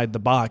inside the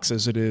box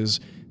as it is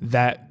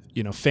that,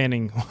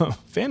 fanning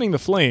the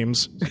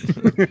flames,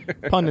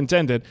 pun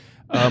intended,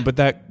 but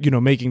that,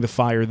 making the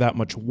fire that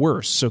much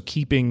worse. So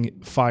keeping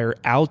fire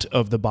out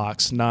of the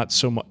box, not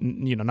so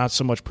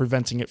much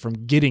preventing it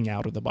from getting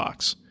out of the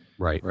box.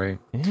 Right.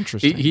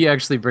 Interesting. He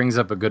actually brings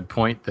up a good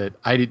point that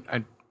I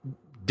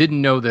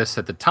didn't know this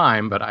at the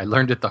time, but I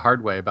learned it the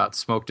hard way about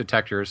smoke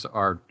detectors.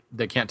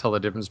 They can't tell the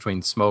difference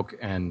between smoke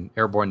and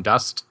airborne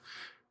dust.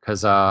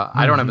 Because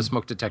I don't have a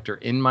smoke detector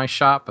in my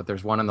shop, but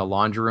there's one in the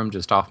laundry room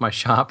just off my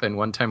shop. And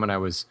one time when I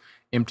was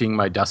emptying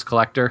my dust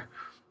collector,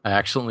 I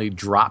accidentally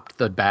dropped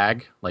the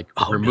bag,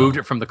 removed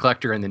it from the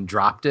collector and then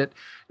dropped it.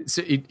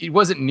 So it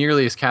wasn't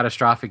nearly as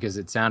catastrophic as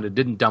it sounded. It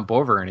didn't dump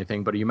over or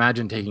anything, but you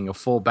imagine taking a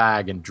full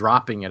bag and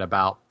dropping it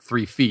about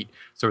 3 feet.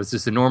 So it's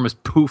this enormous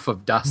poof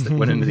of dust that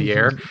went into the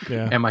air.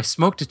 Yeah. And my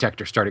smoke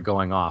detector started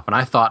going off. And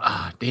I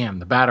thought, damn,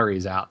 the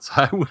battery's out. So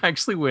I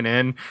actually went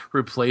in,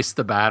 replaced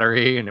the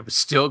battery, and it was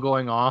still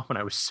going off. And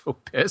I was so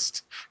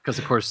pissed because,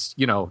 of course,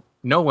 no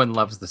one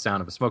loves the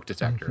sound of a smoke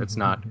detector. It's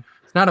not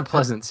a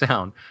pleasant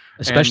sound.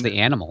 Especially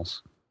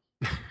animals.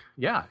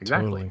 Yeah,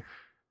 exactly. Totally.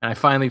 And I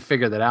finally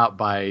figured that out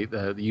by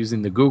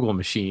using the Google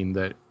machine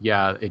that,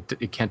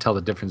 it can't tell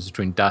the difference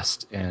between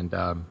dust and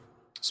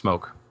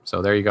smoke.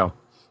 So there you go.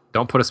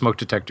 Don't put a smoke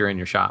detector in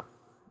your shop.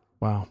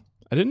 Wow.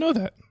 I didn't know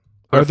that.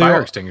 Or a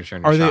fire extinguisher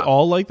in your shop. Are they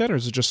all like that, or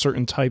is it just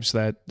certain types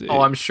that...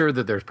 I'm sure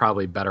that there's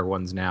probably better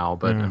ones now,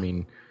 but I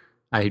mean,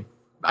 I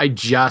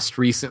just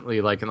recently,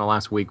 in the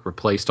last week,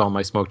 replaced all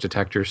my smoke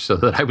detectors so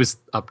that I was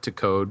up to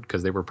code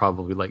because they were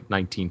probably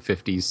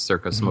 1950s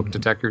circa smoke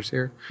detectors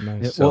here.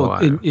 Nice. So,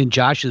 in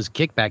Josh's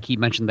kickback, he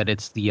mentioned that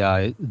it's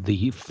the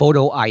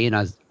photo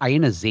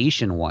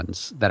ionization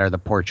ones that are the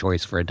poor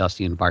choice for a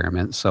dusty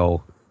environment.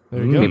 So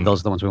maybe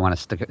those are the ones we want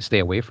to stay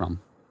away from.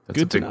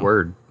 That's a big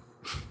word.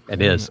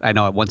 It is. I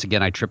know. Once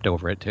again, I tripped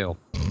over it too.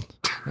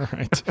 All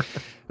right.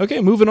 Okay,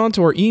 moving on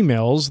to our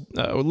emails.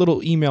 A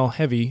little email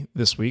heavy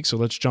this week, so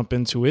let's jump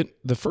into it.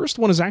 The first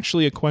one is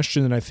actually a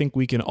question that I think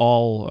we can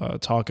all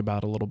talk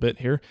about a little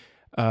bit here.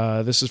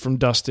 This is from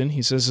Dustin.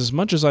 He says, as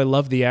much as I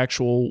love the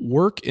actual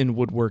work in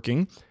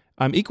woodworking,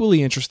 I'm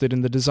equally interested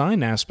in the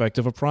design aspect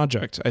of a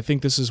project. I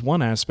think this is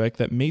one aspect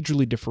that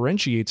majorly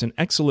differentiates an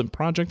excellent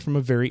project from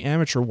a very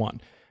amateur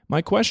one.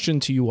 My question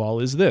to you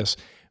all is this.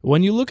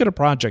 When you look at a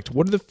project,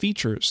 what are the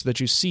features that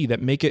you see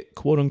that make it,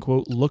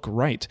 quote-unquote, look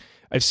right?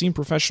 I've seen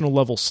professional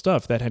level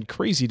stuff that had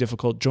crazy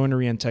difficult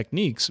joinery and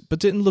techniques, but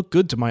didn't look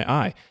good to my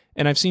eye.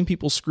 And I've seen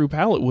people screw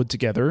pallet wood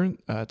together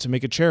to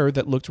make a chair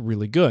that looked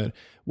really good.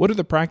 What are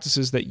the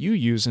practices that you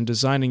use in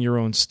designing your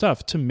own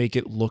stuff to make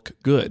it look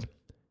good?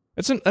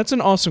 That's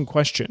an awesome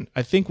question.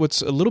 I think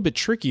what's a little bit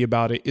tricky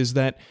about it is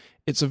that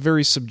it's a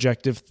very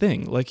subjective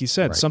thing. Like you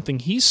said, something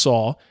he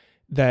saw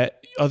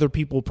that other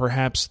people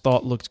perhaps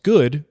thought looked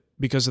good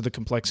because of the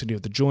complexity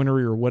of the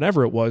joinery or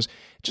whatever it was,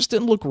 it just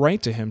didn't look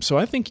right to him. So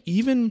I think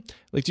even,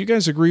 do you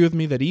guys agree with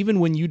me that even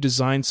when you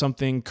design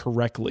something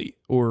correctly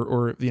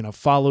or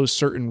follows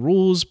certain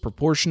rules,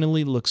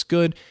 proportionally looks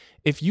good,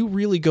 if you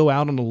really go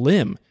out on a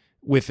limb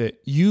with it,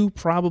 you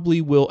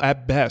probably will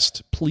at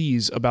best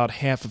please about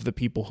half of the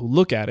people who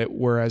look at it,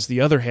 whereas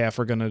the other half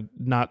are going to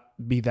not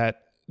be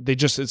that,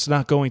 it's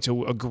not going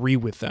to agree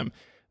with them.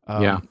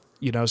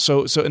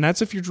 So and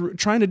that's if you're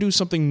trying to do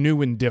something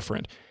new and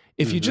different.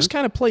 If you just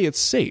kind of play it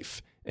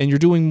safe and you're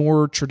doing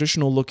more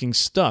traditional looking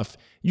stuff,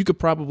 you could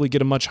probably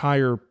get a much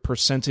higher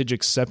percentage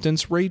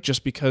acceptance rate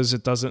just because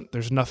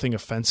there's nothing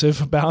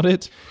offensive about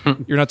it.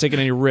 You're not taking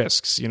any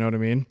risks. You know what I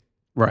mean?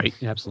 Right.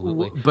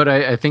 Absolutely. But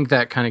I think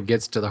that kind of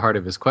gets to the heart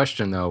of his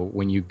question, though.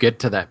 When you get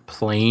to that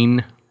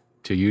plain,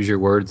 to use your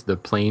words, the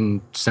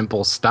plain,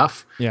 simple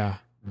stuff. Yeah.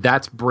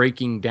 That's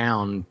breaking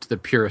down to the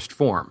purest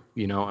form,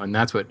 and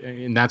that's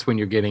when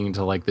you're getting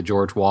into like the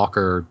George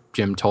Walker,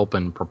 Jim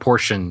Tolpan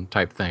proportion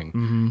type thing.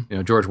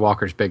 Mm-hmm. George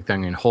Walker's big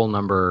thing in whole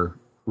number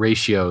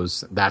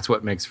ratios. That's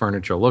what makes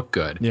furniture look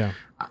good. Yeah.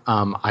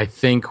 I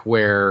think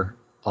where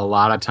a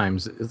lot of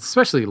times,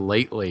 especially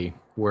lately,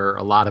 where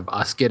a lot of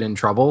us get in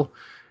trouble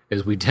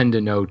is we tend to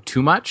know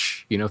too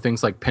much.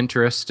 Things like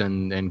Pinterest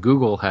and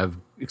Google have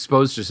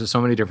exposed us to so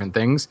many different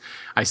things.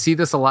 I see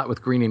this a lot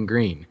with Green and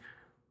Green.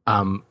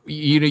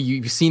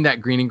 You've seen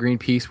that Green and Green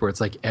piece where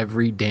it's like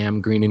every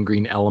damn Green and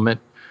Green element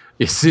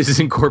is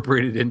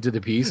incorporated into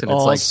the piece, and it's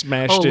all like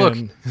smashed look,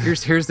 in.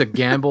 here's the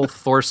Gamble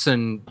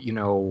Thorson,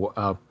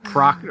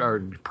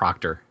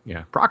 Proctor.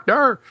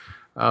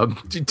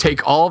 To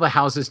take all the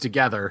houses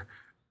together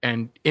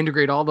and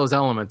integrate all those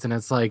elements, and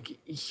it's like,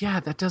 yeah,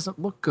 that doesn't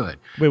look good.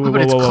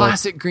 But it's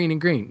classic Green and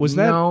Green. Was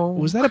that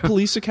a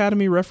Police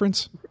Academy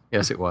reference?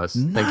 Yes, it was.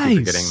 Nice. Thank you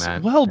for getting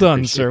that. Well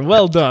done, sir.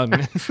 Well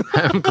done.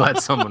 I'm glad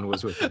someone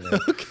was with me there.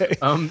 Okay.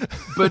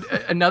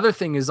 But another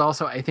thing is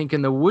also, I think,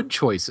 in the wood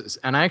choices.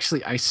 And I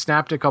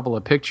snapped a couple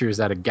of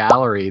pictures at a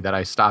gallery that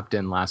I stopped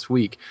in last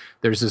week.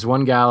 There's this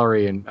one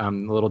gallery in a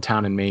little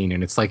town in Maine,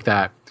 and it's like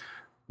that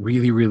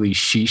really, really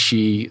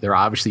shishi. They're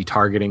obviously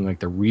targeting like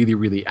the really,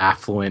 really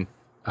affluent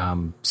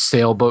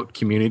sailboat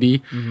community.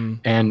 Mm-hmm.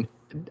 And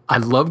I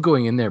love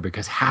going in there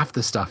because half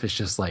the stuff is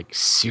just like,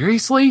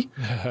 seriously?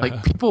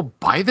 Like, people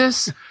buy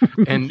this?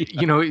 And,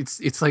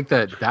 it's like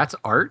that's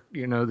art,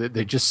 that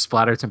they just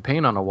splattered some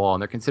paint on a wall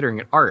and they're considering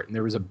it art. And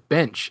there was a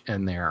bench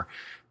in there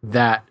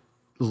that,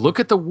 look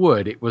at the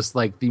wood. It was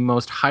like the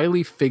most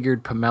highly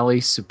figured Pomeli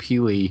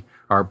Supili,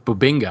 or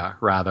Bubinga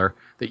rather,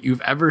 that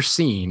you've ever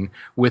seen,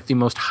 with the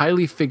most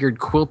highly figured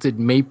quilted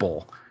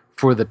maple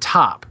for the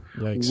top.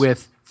 Yikes.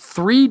 With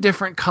 3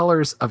 different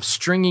colors of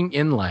stringing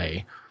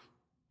inlay,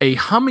 a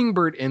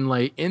hummingbird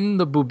inlay in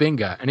the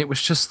Bubinga, and it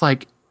was just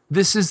like,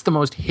 this is the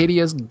most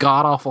hideous,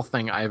 god-awful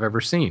thing I've ever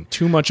seen.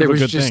 Too much of a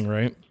good thing,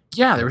 right?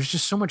 Yeah, there was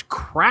just so much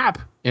crap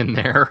in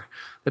there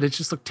that it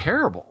just looked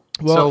terrible.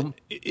 Well,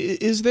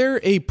 is there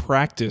a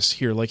practice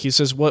here? Like he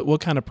says, what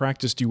kind of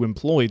practice do you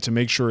employ to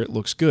make sure it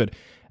looks good?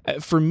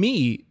 For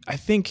me, I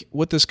think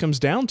what this comes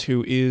down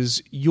to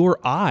is your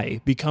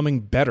eye becoming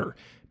better.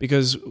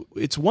 Because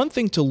it's one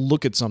thing to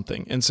look at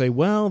something and say,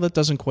 well, that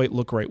doesn't quite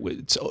look right.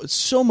 It's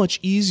so much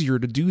easier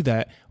to do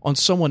that on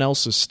someone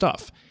else's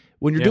stuff.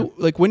 When you're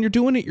when you're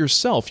doing it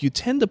yourself, you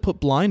tend to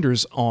put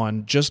blinders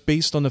on just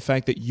based on the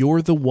fact that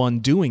you're the one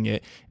doing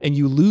it, and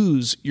you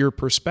lose your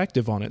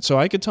perspective on it. So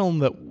I could tell them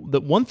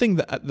that one thing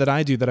that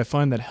I do that I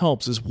find that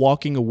helps is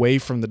walking away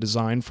from the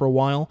design for a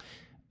while.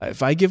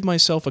 If I give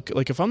myself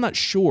if I'm not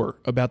sure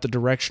about the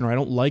direction, or I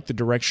don't like the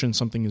direction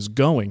something is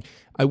going,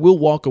 I will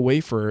walk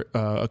away for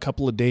a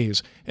couple of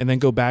days and then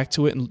go back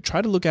to it and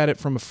try to look at it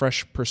from a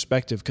fresh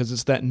perspective, because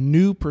it's that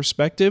new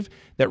perspective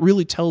that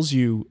really tells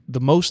you the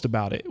most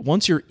about it.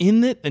 Once you're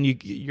in it and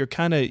you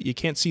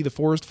can't see the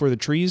forest for the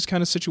trees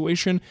kind of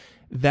situation,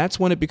 that's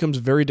when it becomes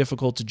very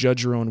difficult to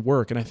judge your own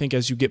work. And I think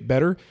as you get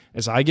better,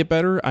 as I get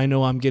better, I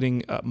know I'm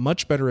getting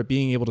much better at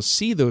being able to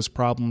see those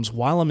problems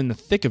while I'm in the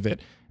thick of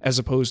it, as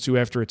opposed to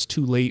after it's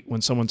too late when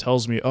someone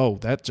tells me, oh,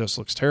 that just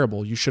looks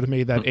terrible. You should have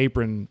made that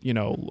apron,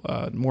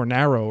 more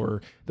narrow,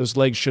 or those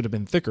legs should have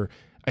been thicker.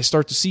 I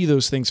start to see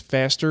those things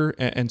faster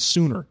and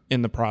sooner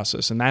in the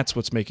process. And that's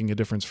what's making a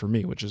difference for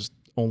me, which is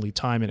only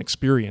time and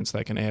experience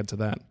that can add to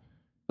that.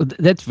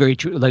 That's very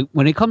true. Like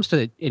when it comes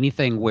to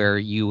anything where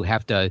you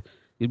have to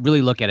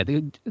really look at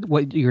it,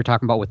 what you're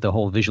talking about with the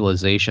whole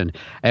visualization,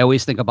 I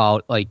always think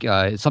about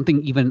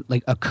something even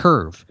like a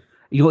curve.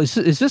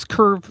 Is this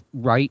curve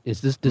right?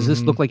 Does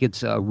this look like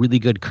it's a really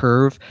good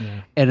curve?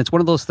 Yeah. And it's one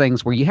of those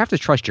things where you have to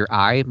trust your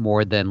eye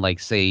more than, like,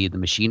 say, the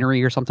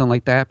machinery or something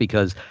like that,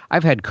 because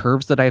I've had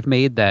curves that I've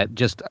made that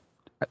just,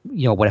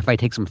 what if I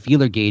take some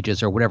feeler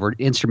gauges or whatever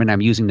instrument I'm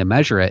using to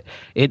measure it,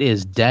 it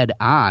is dead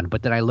on.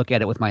 But then I look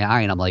at it with my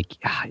eye and I'm like,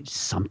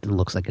 something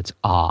looks like it's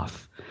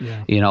off.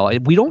 Yeah.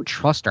 We don't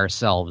trust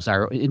ourselves,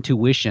 our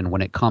intuition,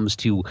 when it comes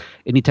to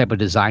any type of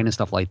design and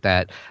stuff like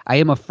that. I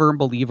am a firm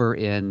believer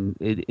in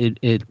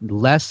it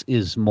less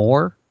is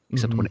more,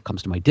 except when it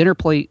comes to my dinner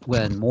plate,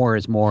 when more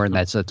is more, and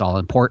that's all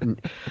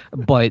important.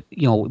 But,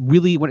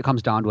 really when it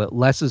comes down to it,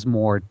 less is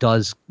more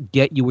does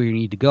get you where you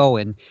need to go.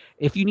 And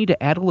if you need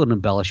to add a little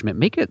embellishment,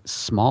 make it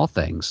small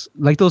things.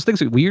 Like those things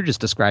that we were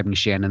just describing,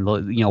 Shannon,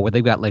 where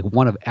they've got like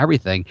one of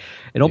everything.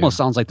 It almost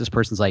sounds like this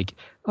person's like,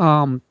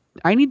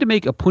 I need to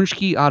make a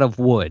punchki out of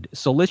wood.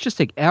 So let's just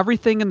take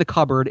everything in the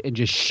cupboard and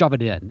just shove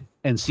it in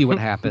and see what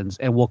happens,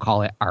 and we'll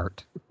call it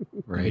art.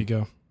 Right. There you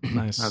go.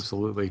 Nice.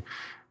 Absolutely.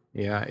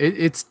 Yeah,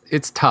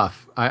 it's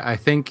tough. I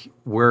think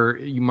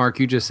Mark,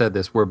 you just said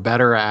this, we're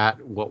better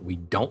at what we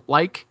don't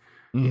like.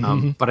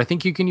 But I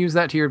think you can use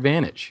that to your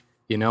advantage.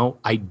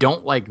 I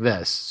don't like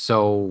this.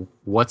 So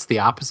what's the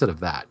opposite of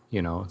that?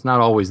 It's not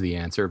always the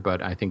answer,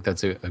 but I think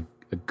that's a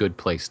good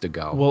place to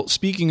go. Well,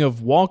 speaking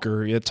of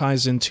Walker, it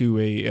ties into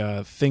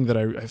a thing that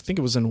I think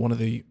it was in one of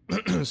the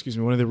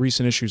one of the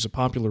recent issues of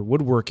Popular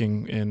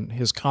Woodworking. In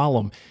his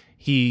column,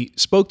 he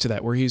spoke to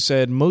that, where he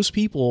said most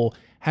people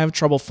have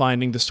trouble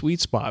finding the sweet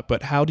spot,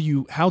 but how do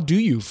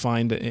you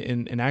find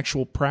in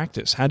actual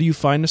practice? How do you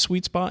find a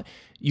sweet spot?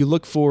 You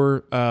look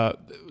for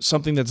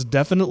something that's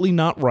definitely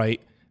not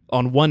right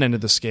on one end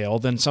of the scale,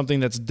 then something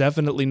that's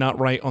definitely not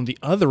right on the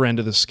other end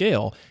of the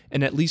scale,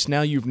 and at least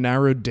now you've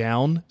narrowed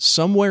down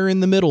somewhere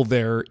in the middle.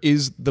 There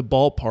is the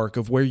ballpark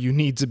of where you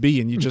need to be,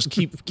 and you just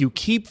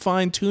keep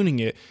fine-tuning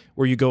it,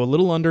 where you go a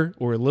little under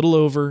or a little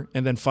over,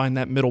 and then find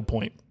that middle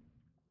point.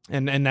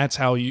 And that's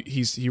how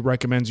he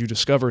recommends you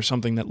discover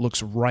something that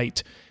looks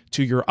right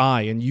to your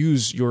eye, and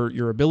use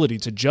your ability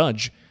to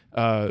judge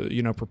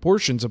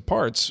proportions of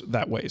parts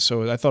that way.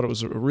 So I thought it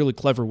was a really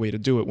clever way to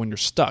do it when you're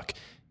stuck.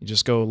 You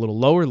just go a little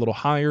lower, a little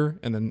higher,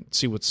 and then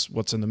see what's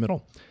in the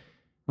middle.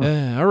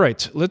 All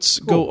right, let's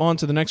go on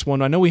to the next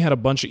one. I know we had a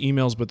bunch of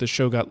emails, but this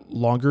show got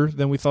longer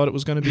than we thought it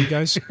was going to be,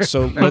 guys.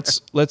 So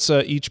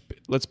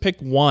let's pick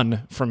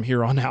one from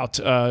here on out.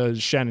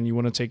 Shannon, you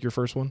want to take your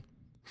first one?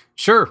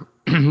 Sure.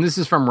 This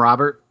is from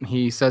Robert.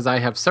 He says, I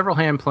have several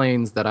hand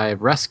planes that I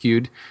have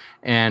rescued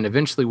and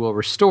eventually will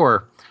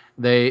restore.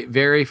 They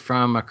vary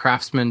from a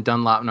Craftsman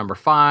Dunlop number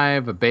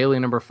 5, a Bailey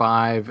number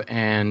 5,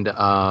 and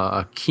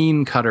a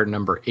Keen Cutter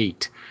number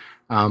 8.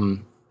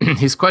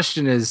 His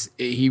question is,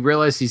 he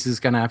realized he's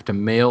just going to have to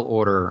mail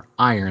order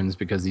irons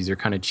because these are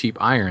kind of cheap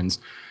irons,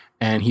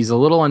 and he's a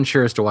little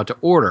unsure as to what to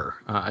order,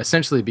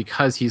 essentially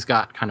because he's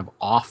got kind of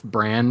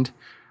off-brand,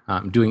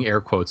 doing air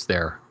quotes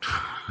there.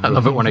 I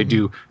love it when I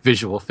do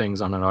visual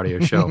things on an audio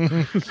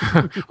show.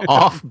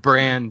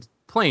 Off-brand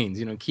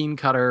planes, Keen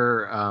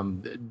Cutter,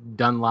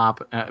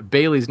 Dunlop,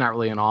 Bailey's not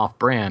really an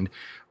off-brand,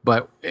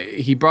 but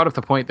he brought up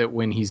the point that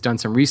when he's done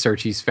some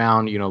research, he's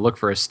found, look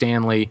for a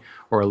Stanley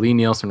or a Lee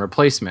Nielsen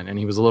replacement, and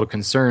he was a little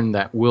concerned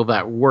that will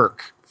that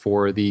work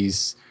for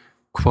these,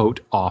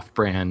 quote,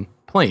 off-brand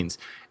planes?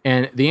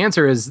 And the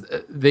answer is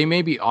they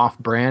may be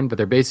off-brand, but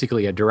they're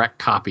basically a direct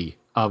copy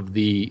of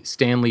the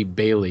Stanley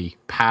Bailey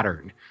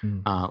pattern.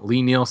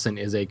 Lee Nielsen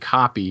is a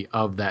copy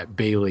of that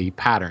Bailey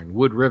pattern.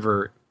 Wood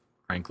River,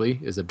 frankly,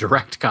 is a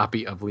direct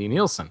copy of Lee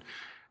Nielsen.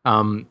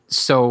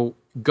 So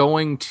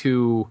going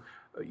to,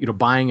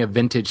 buying a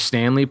vintage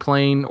Stanley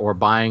plane or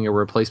buying a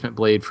replacement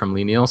blade from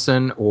Lee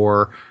Nielsen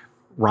or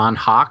Ron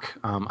Hawk,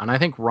 and I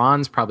think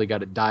Ron's probably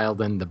got it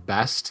dialed in the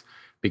best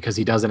because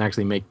he doesn't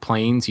actually make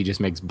planes, he just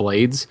makes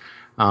blades.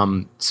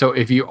 So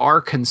if you are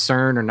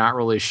concerned or not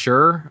really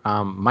sure,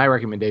 my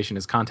recommendation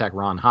is contact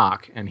Ron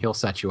Hawk and he'll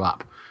set you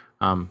up.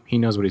 He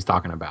knows what he's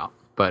talking about.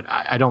 But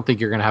I don't think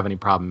you're going to have any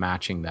problem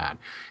matching that.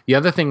 The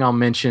other thing I'll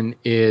mention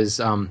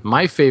is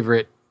my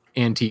favorite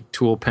antique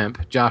tool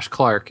pimp, Josh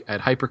Clark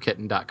at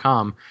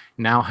hyperkitten.com,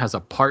 now has a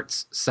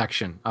parts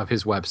section of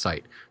his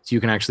website. So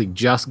you can actually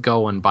just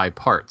go and buy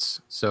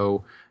parts.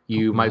 So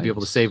you might be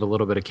able to save a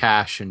little bit of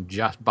cash and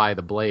just buy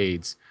the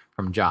blades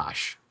from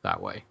Josh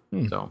that way.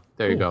 So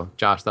there you go.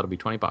 Josh, that'll be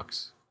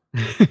 $20.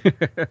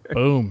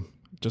 Boom.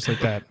 Just like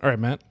that. All right,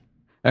 Matt.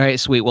 All right,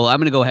 sweet. Well, I'm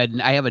going to go ahead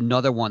and I have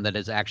another one that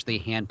is actually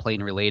hand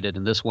plane related,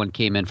 and this one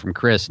came in from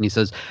Chris, and he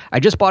says, I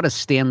just bought a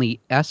Stanley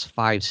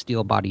S5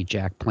 steel body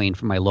jack plane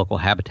from my local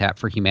Habitat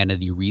for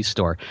Humanity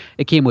restore.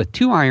 It came with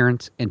 2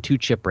 irons and 2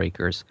 chip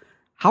breakers.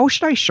 How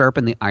should I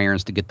sharpen the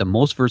irons to get the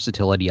most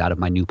versatility out of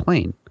my new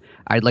plane?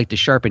 I'd like to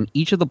sharpen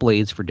each of the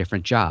blades for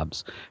different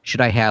jobs.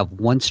 Should I have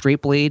one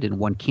straight blade and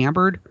one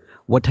cambered?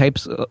 What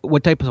types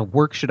of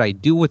work should I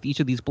do with each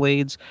of these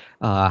blades?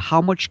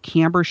 How much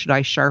camber should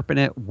I sharpen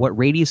it? What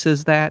radius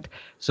is that?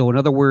 So in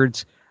other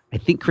words, I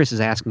think Chris is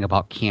asking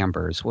about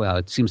cambers. Well,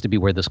 it seems to be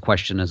where this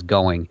question is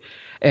going.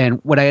 And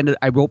what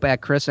I wrote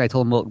back Chris, and I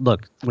told him, well,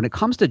 look, when it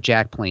comes to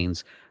jack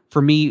planes,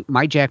 for me,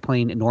 my jack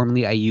plane,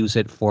 normally I use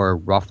it for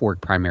rough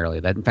work primarily.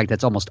 In fact,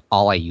 that's almost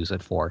all I use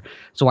it for.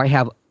 So I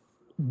have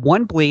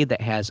one blade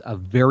that has a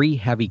very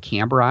heavy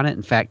camber on it.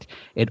 In fact,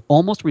 it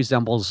almost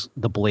resembles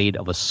the blade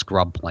of a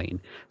scrub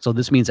plane. So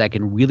this means I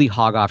can really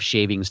hog off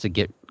shavings to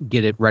get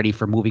it ready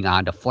for moving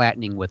on to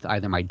flattening with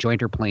either my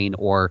jointer plane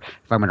or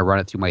if I'm going to run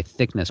it through my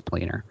thickness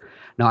planer.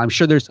 Now, I'm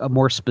sure there's a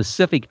more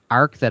specific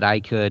arc that I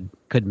could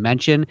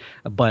mention,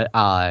 but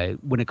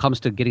when it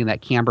comes to getting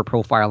that camber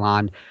profile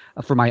on,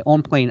 for my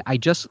own plane, I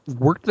just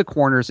worked the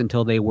corners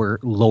until they were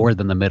lower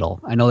than the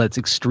middle. I know that's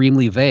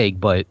extremely vague,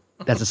 but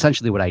that's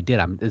essentially what I did.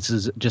 This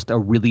is just a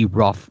really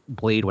rough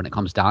blade when it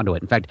comes down to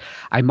it. In fact,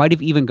 I might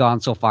have even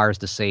gone so far as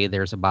to say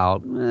there's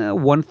about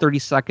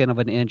 1/32 of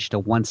an inch to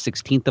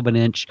 1/16 of an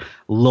inch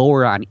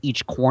lower on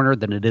each corner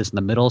than it is in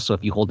the middle. So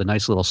if you hold a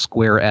nice little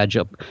square edge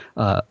up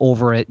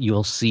over it,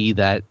 you'll see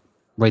that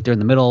right there in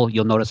the middle.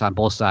 You'll notice on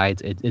both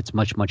sides it's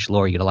much, much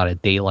lower. You get a lot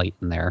of daylight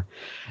in there.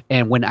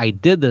 And when I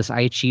did this,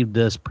 I achieved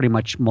this pretty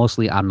much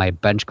mostly on my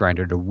bench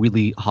grinder to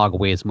really hog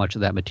away as much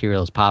of that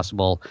material as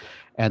possible.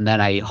 And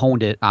then I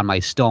honed it on my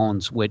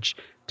stones, which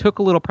took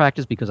a little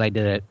practice because I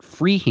did it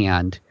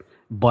freehand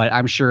But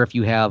I'm sure if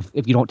you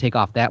don't take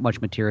off that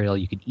much material,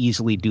 you could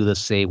easily do this,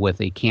 say,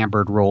 with a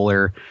cambered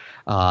roller,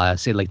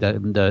 say like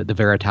the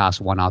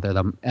Veritas one out there,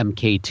 the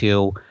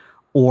MK2,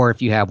 or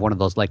if you have one of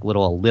those like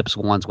little ellipse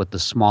ones with the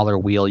smaller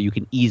wheel, you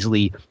can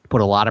easily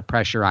put a lot of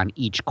pressure on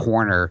each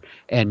corner,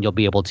 and you'll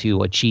be able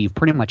to achieve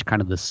pretty much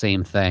kind of the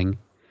same thing.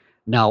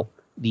 Now,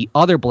 the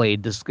other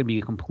blade, this is going to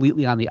be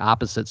completely on the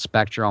opposite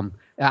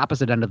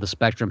end of the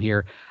spectrum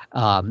here.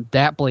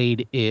 That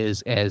blade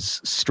is as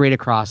straight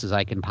across as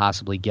I can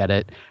possibly get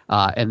it.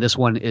 And this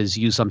one is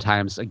used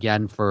sometimes,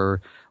 again,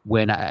 for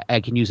when I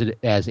can use it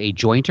as a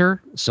jointer.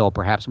 So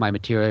perhaps my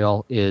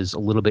material is a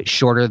little bit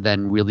shorter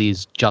than really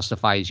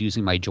justifies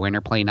using my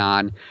joiner plane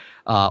on.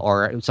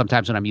 Or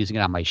sometimes when I'm using it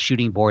on my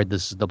shooting board,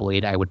 this is the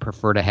blade I would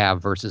prefer to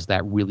have versus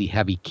that really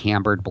heavy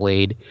cambered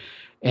blade.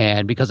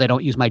 And because I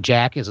don't use my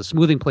jack as a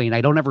smoothing plane,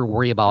 I don't ever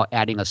worry about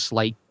adding a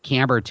slight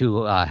camber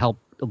to help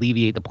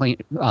alleviate the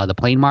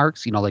plane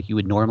marks, like you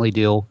would normally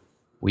do,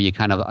 where you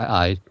kind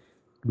of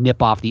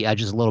nip off the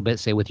edges a little bit,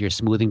 say with your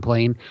smoothing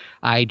plane.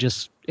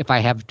 If I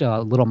have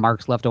little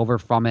marks left over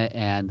from it,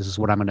 and this is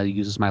what I'm going to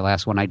use as my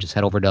last one, I just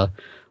head over to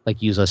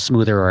use a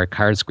smoother or a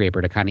card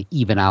scraper to kind of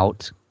even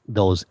out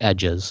those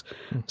edges.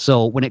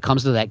 So when it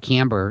comes to that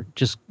camber,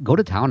 just go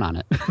to town on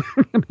it.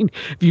 I mean,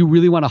 if you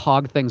really want to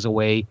hog things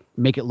away,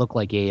 make it look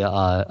like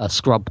a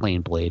scrub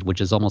plane blade,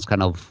 which is almost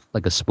kind of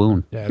like a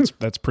spoon. Yeah,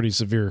 that's pretty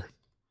severe.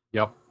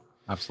 Yep,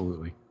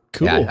 absolutely.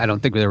 Cool. Yeah, I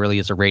don't think there really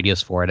is a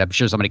radius for it. I'm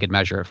sure somebody could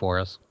measure it for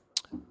us.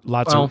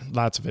 Lots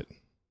of it.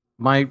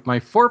 My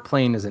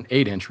 4-plane is an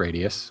 8-inch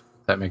radius.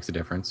 That makes a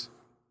difference.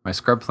 My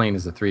scrub plane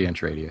is a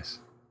 3-inch radius.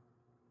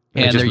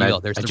 And there you go.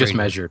 There's I the just radius.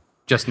 Measured.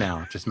 Just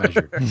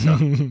measured. So.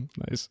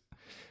 Nice.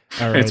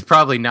 All right. It's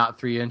probably not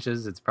 3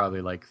 inches. It's probably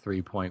like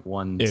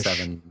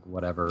 3.17,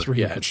 whatever.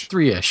 3-ish. It's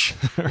 3-ish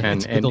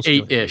and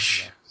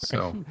 8-ish.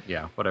 So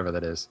yeah, whatever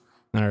that is.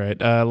 All right.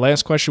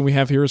 Last question we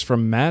have here is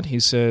from Matt. He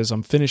says,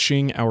 I'm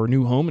finishing our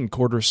new home in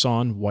Quarter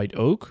Sawn, White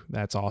Oak.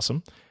 That's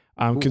awesome.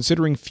 I'm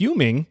considering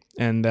fuming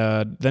and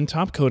then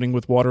top coating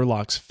with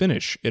Waterlox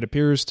finish. It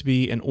appears to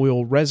be an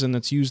oil resin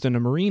that's used in the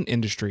marine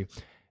industry.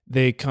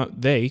 They,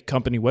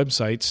 company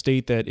website,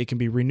 state that it can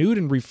be renewed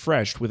and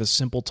refreshed with a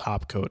simple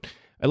top coat.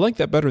 I like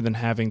that better than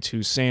having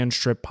to sand,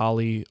 strip,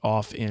 poly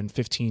off in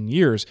 15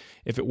 years.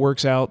 If it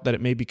works out, that it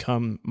may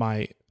become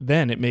my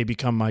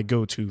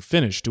go-to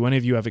finish. Do any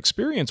of you have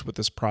experience with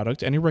this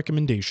product? Any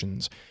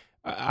recommendations?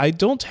 I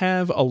don't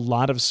have a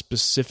lot of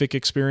specific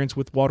experience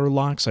with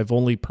Waterlox. I've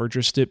only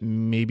purchased it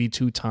maybe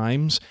 2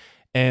 times.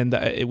 And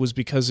it was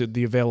because of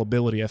the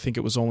availability. I think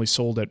it was only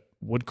sold at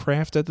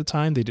Woodcraft at the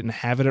time. They didn't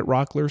have it at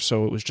Rockler,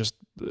 so it was just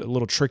a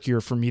little trickier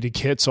for me to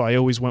get. So I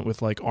always went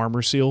with like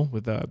Armor Seal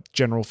with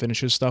general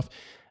finishes stuff.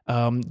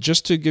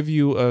 Just to give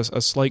you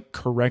a slight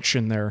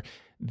correction there,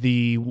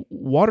 the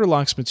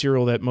Waterlox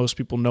material that most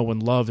people know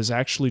and love is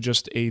actually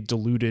just a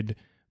diluted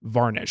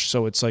varnish.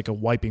 So it's like a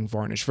wiping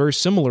varnish, very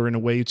similar in a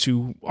way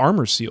to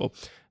Armor Seal.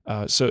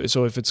 So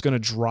if it's going to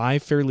dry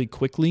fairly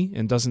quickly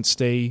and doesn't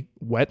stay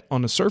wet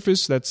on the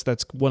surface,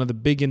 that's one of the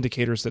big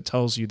indicators that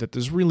tells you that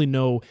there's really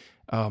no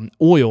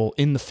oil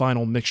in the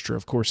final mixture.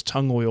 Of course,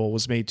 tung oil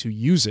was made to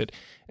use it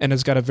and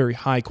has got a very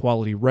high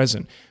quality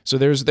resin. So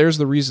there's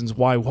the reasons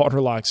why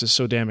Waterlox is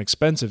so damn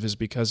expensive, is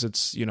because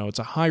it's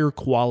a higher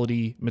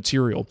quality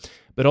material.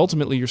 But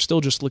ultimately, you're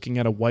still just looking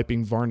at a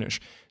wiping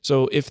varnish.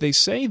 So if they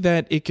say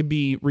that it can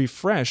be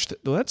refreshed,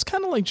 that's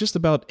kind of like just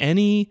about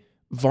any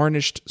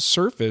varnished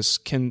surface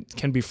can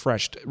be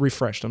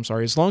refreshed. I'm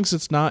sorry, as long as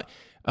it's not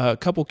a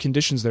couple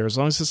conditions there. As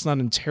long as it's not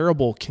in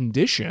terrible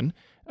condition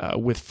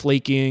with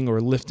flaking or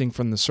lifting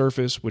from the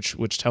surface,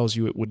 which tells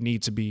you it would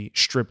need to be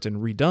stripped and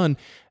redone.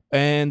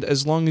 And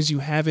as long as you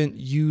haven't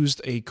used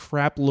a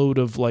crap load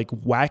of like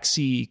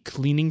waxy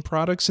cleaning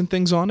products and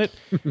things on it,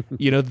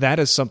 that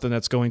is something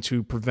that's going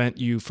to prevent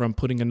you from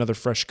putting another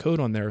fresh coat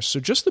on there. So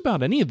just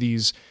about any of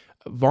these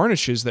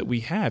varnishes that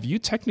we have, you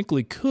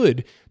technically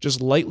could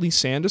just lightly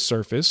sand a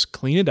surface,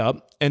 clean it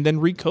up, and then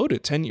recoat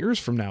it 10 years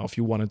from now if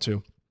you wanted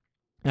to.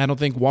 I don't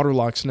think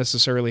Waterlox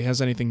necessarily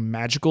has anything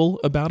magical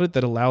about it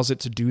that allows it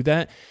to do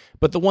that.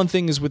 But the one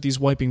thing is, with these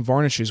wiping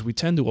varnishes, we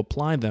tend to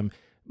apply them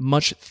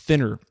much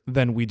thinner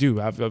than we do.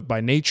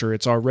 By nature,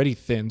 it's already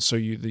thin, so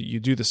you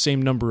do the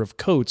same number of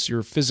coats,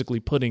 you're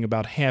physically putting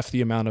about half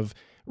the amount of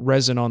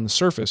resin on the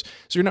surface.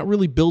 So you're not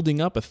really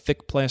building up a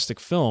thick plastic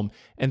film,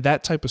 and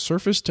that type of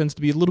surface tends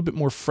to be a little bit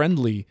more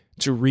friendly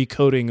to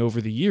recoating over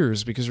the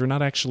years because you're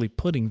not actually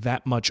putting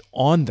that much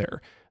on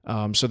there.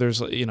 So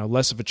there's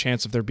less of a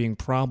chance of there being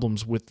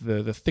problems with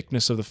the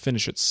thickness of the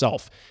finish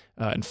itself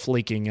and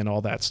flaking and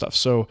all that stuff.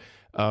 So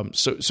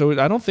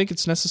I don't think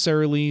it's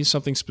necessarily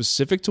something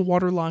specific to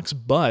Waterlox,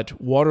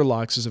 but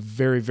Waterlox is a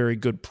very, very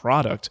good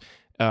product.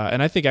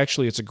 And I think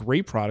actually it's a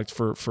great product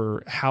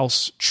for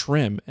house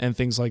trim and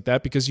things like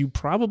that, because you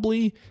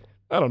probably,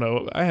 I don't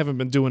know, I haven't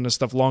been doing this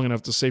stuff long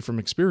enough to say from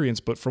experience,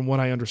 but from what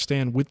I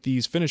understand with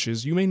these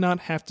finishes, you may not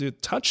have to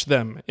touch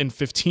them in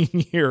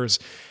 15 years.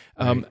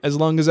 Right. As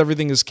long as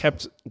everything is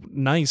kept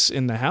nice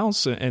in the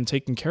house and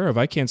taken care of,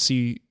 I can't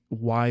see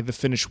why the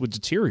finish would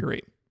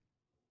deteriorate.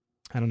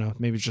 I don't know.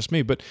 Maybe it's just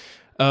me, but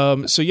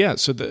it's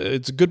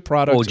a good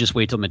product. Oh, just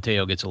wait till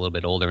Mateo gets a little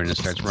bit older and it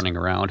starts running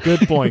around.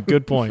 Good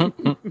point.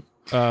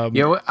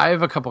 I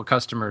have a couple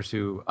customers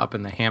who up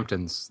in the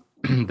Hamptons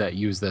that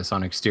use this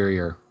on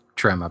exterior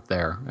trim up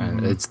there,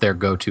 and it's their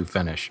go-to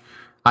finish.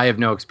 I have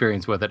no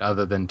experience with it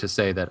other than to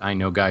say that I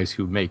know guys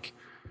who make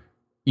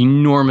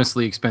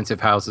enormously expensive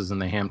houses in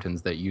the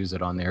Hamptons that use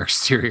it on their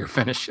exterior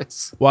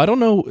finishes. Well, I don't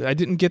know. I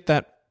didn't get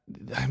that.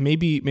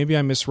 Maybe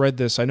I misread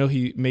this. I know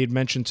he made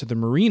mention to the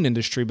marine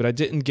industry, but I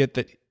didn't get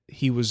that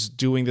he was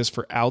doing this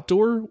for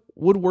outdoor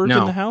woodwork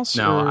in the house.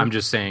 No, I'm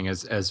just saying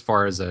as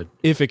far as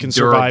if it can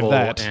survive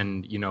that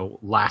and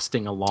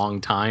lasting a long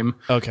time.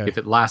 Okay, if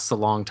it lasts a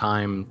long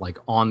time, like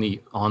on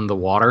the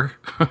water,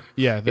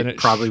 then it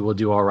probably will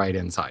do all right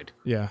inside.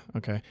 Yeah.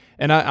 Okay.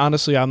 And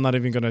I'm not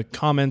even going to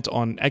comment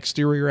on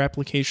exterior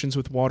applications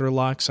with water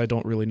locks. I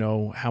don't really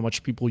know how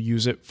much people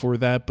use it for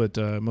that, but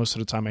most of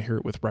the time I hear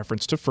it with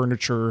reference to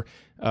furniture,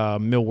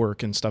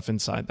 millwork, and stuff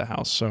inside the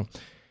house. So.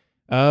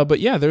 But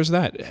yeah, there's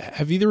that.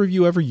 Have either of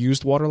you ever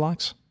used water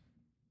locks?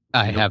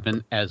 I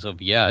haven't as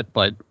of yet,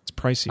 but it's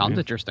pricey. Sounds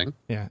interesting.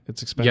 Yeah,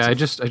 it's expensive. Yeah,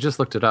 I just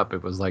looked it up.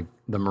 It was like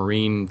the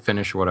marine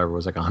finish or whatever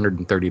was like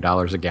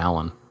 $130 a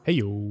gallon. Hey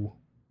yo.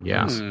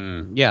 Yeah.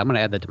 Yeah, I'm going to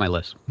add that to my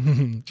list.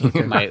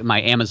 Okay.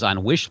 my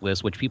Amazon wish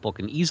list, which people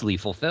can easily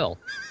fulfill.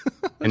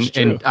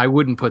 and I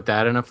wouldn't put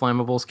that in a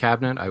flammables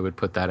cabinet. I would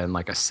put that in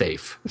like a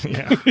safe.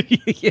 Yeah.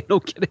 Yeah, no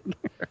kidding.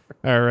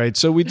 All right,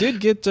 so we did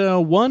get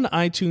one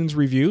iTunes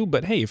review,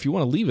 but hey, if you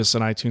want to leave us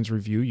an iTunes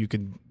review, you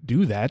can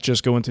do that.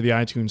 Just go into the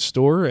iTunes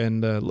store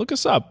and look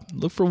us up.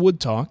 Look for Wood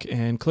Talk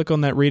and click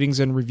on that ratings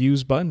and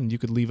reviews button. You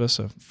could leave us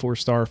a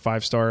 4-star,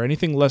 5-star,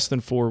 anything less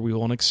than 4 we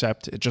won't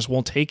accept. It just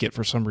won't take it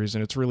for some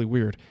reason. It's really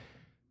weird.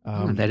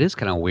 That is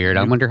kind of weird.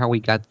 I wonder how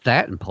we got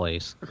that in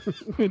place.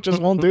 It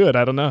just won't do it.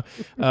 I don't know.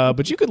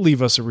 But you could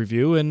leave us a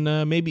review and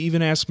maybe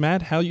even ask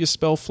Matt how you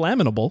spell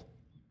flammable.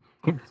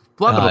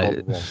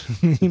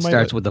 It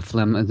starts with the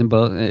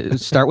phlegm.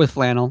 Start with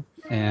flannel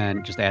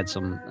and just add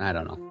some. I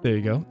don't know. There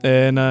you go.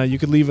 And you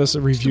could leave us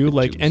a review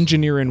like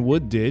Engineer in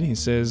Wood did. He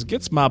says,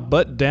 "Gets my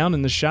butt down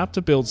in the shop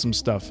to build some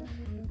stuff.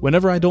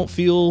 Whenever I don't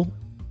feel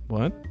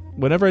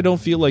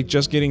like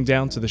just getting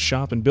down to the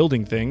shop and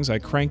building things, I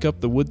crank up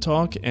the Wood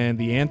Talk, and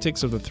the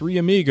antics of the three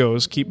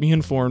amigos keep me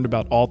informed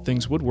about all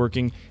things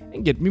woodworking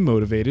and get me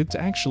motivated to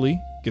actually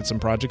get some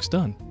projects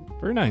done."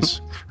 Very nice.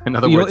 In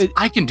other words,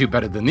 I can do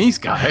better than these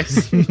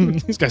guys.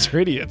 These guys are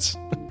idiots.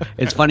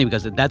 It's funny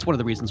because that's one of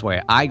the reasons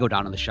why I go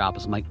down to the shop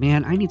is I'm like,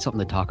 man, I need something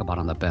to talk about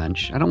on the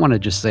bench. I don't want to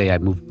just say I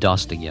moved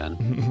dust again.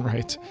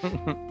 Right.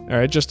 All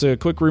right, just a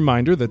quick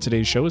reminder that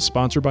today's show is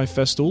sponsored by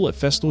Festool at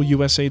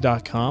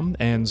festoolusa.com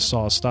and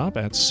SawStop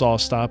at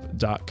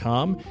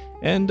sawstop.com.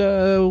 And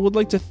would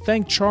like to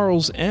thank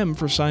Charles M.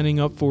 for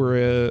signing up for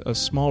a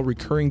small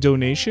recurring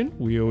donation.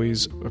 We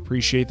always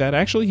appreciate that.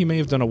 Actually, he may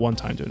have done a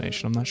one-time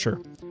donation. I'm not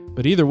sure.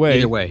 But either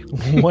way,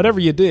 whatever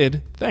you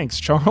did, thanks,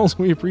 Charles.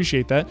 We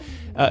appreciate that.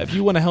 If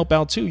you want to help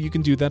out, too, you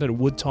can do that at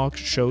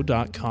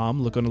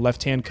woodtalkshow.com. Look on the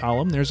left-hand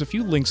column. There's a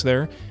few links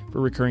there for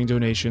recurring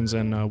donations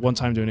and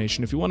one-time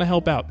donation. If you want to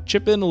help out,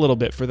 chip in a little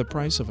bit for the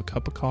price of a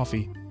cup of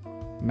coffee.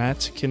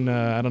 Matt can,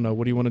 I don't know,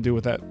 what do you want to do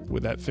with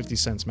that 50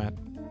 cents, Matt?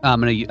 I'm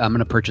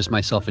gonna purchase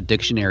myself a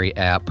dictionary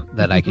app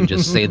that I can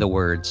just say the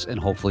words, and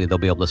hopefully they'll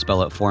be able to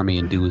spell it for me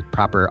and do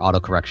proper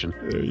autocorrection.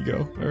 There you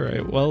go. All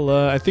right.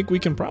 Well, I think we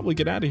can probably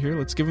get out of here.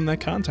 Let's give them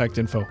that contact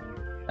info.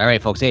 All right,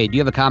 folks. Hey, do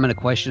you have a comment, a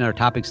question, or a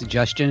topic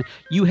suggestion?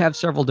 You have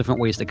several different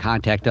ways to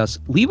contact us.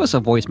 Leave us a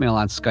voicemail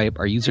on Skype.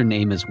 Our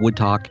username is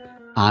Woodtalk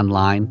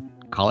Online.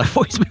 Call our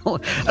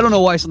voicemail. I don't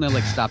know why something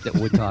like stopped at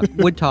Woodtalk.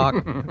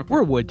 Woodtalk.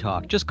 We're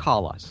Woodtalk. Just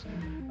call us.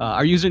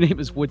 Our username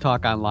is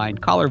Woodtalk Online.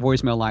 Call our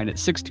voicemail line at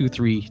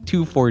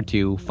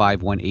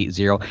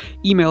 623-242-5180.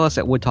 Email us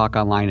at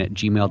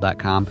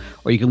woodtalkonline@gmail.com,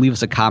 or you can leave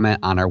us a comment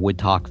on our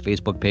Woodtalk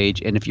Facebook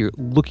page. And if you're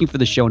looking for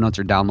the show notes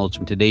or downloads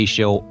from today's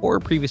show or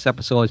previous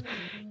episodes,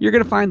 you're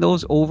going to find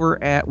those over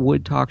at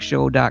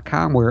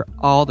woodtalkshow.com, where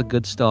all the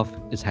good stuff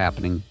is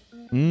happening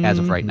as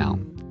of right now.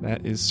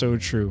 That is so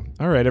true.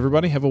 All right,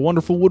 everybody, have a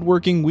wonderful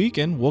woodworking week,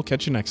 and we'll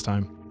catch you next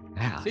time.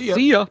 Yeah.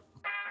 See ya.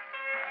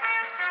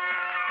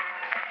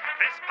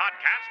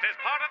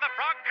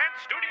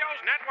 Studios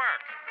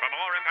Network. For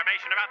more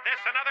information about this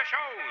and other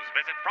shows,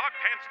 visit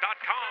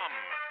frogpants.com.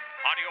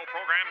 Audio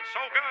program so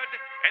good,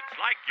 it's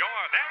like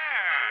you're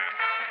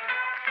there.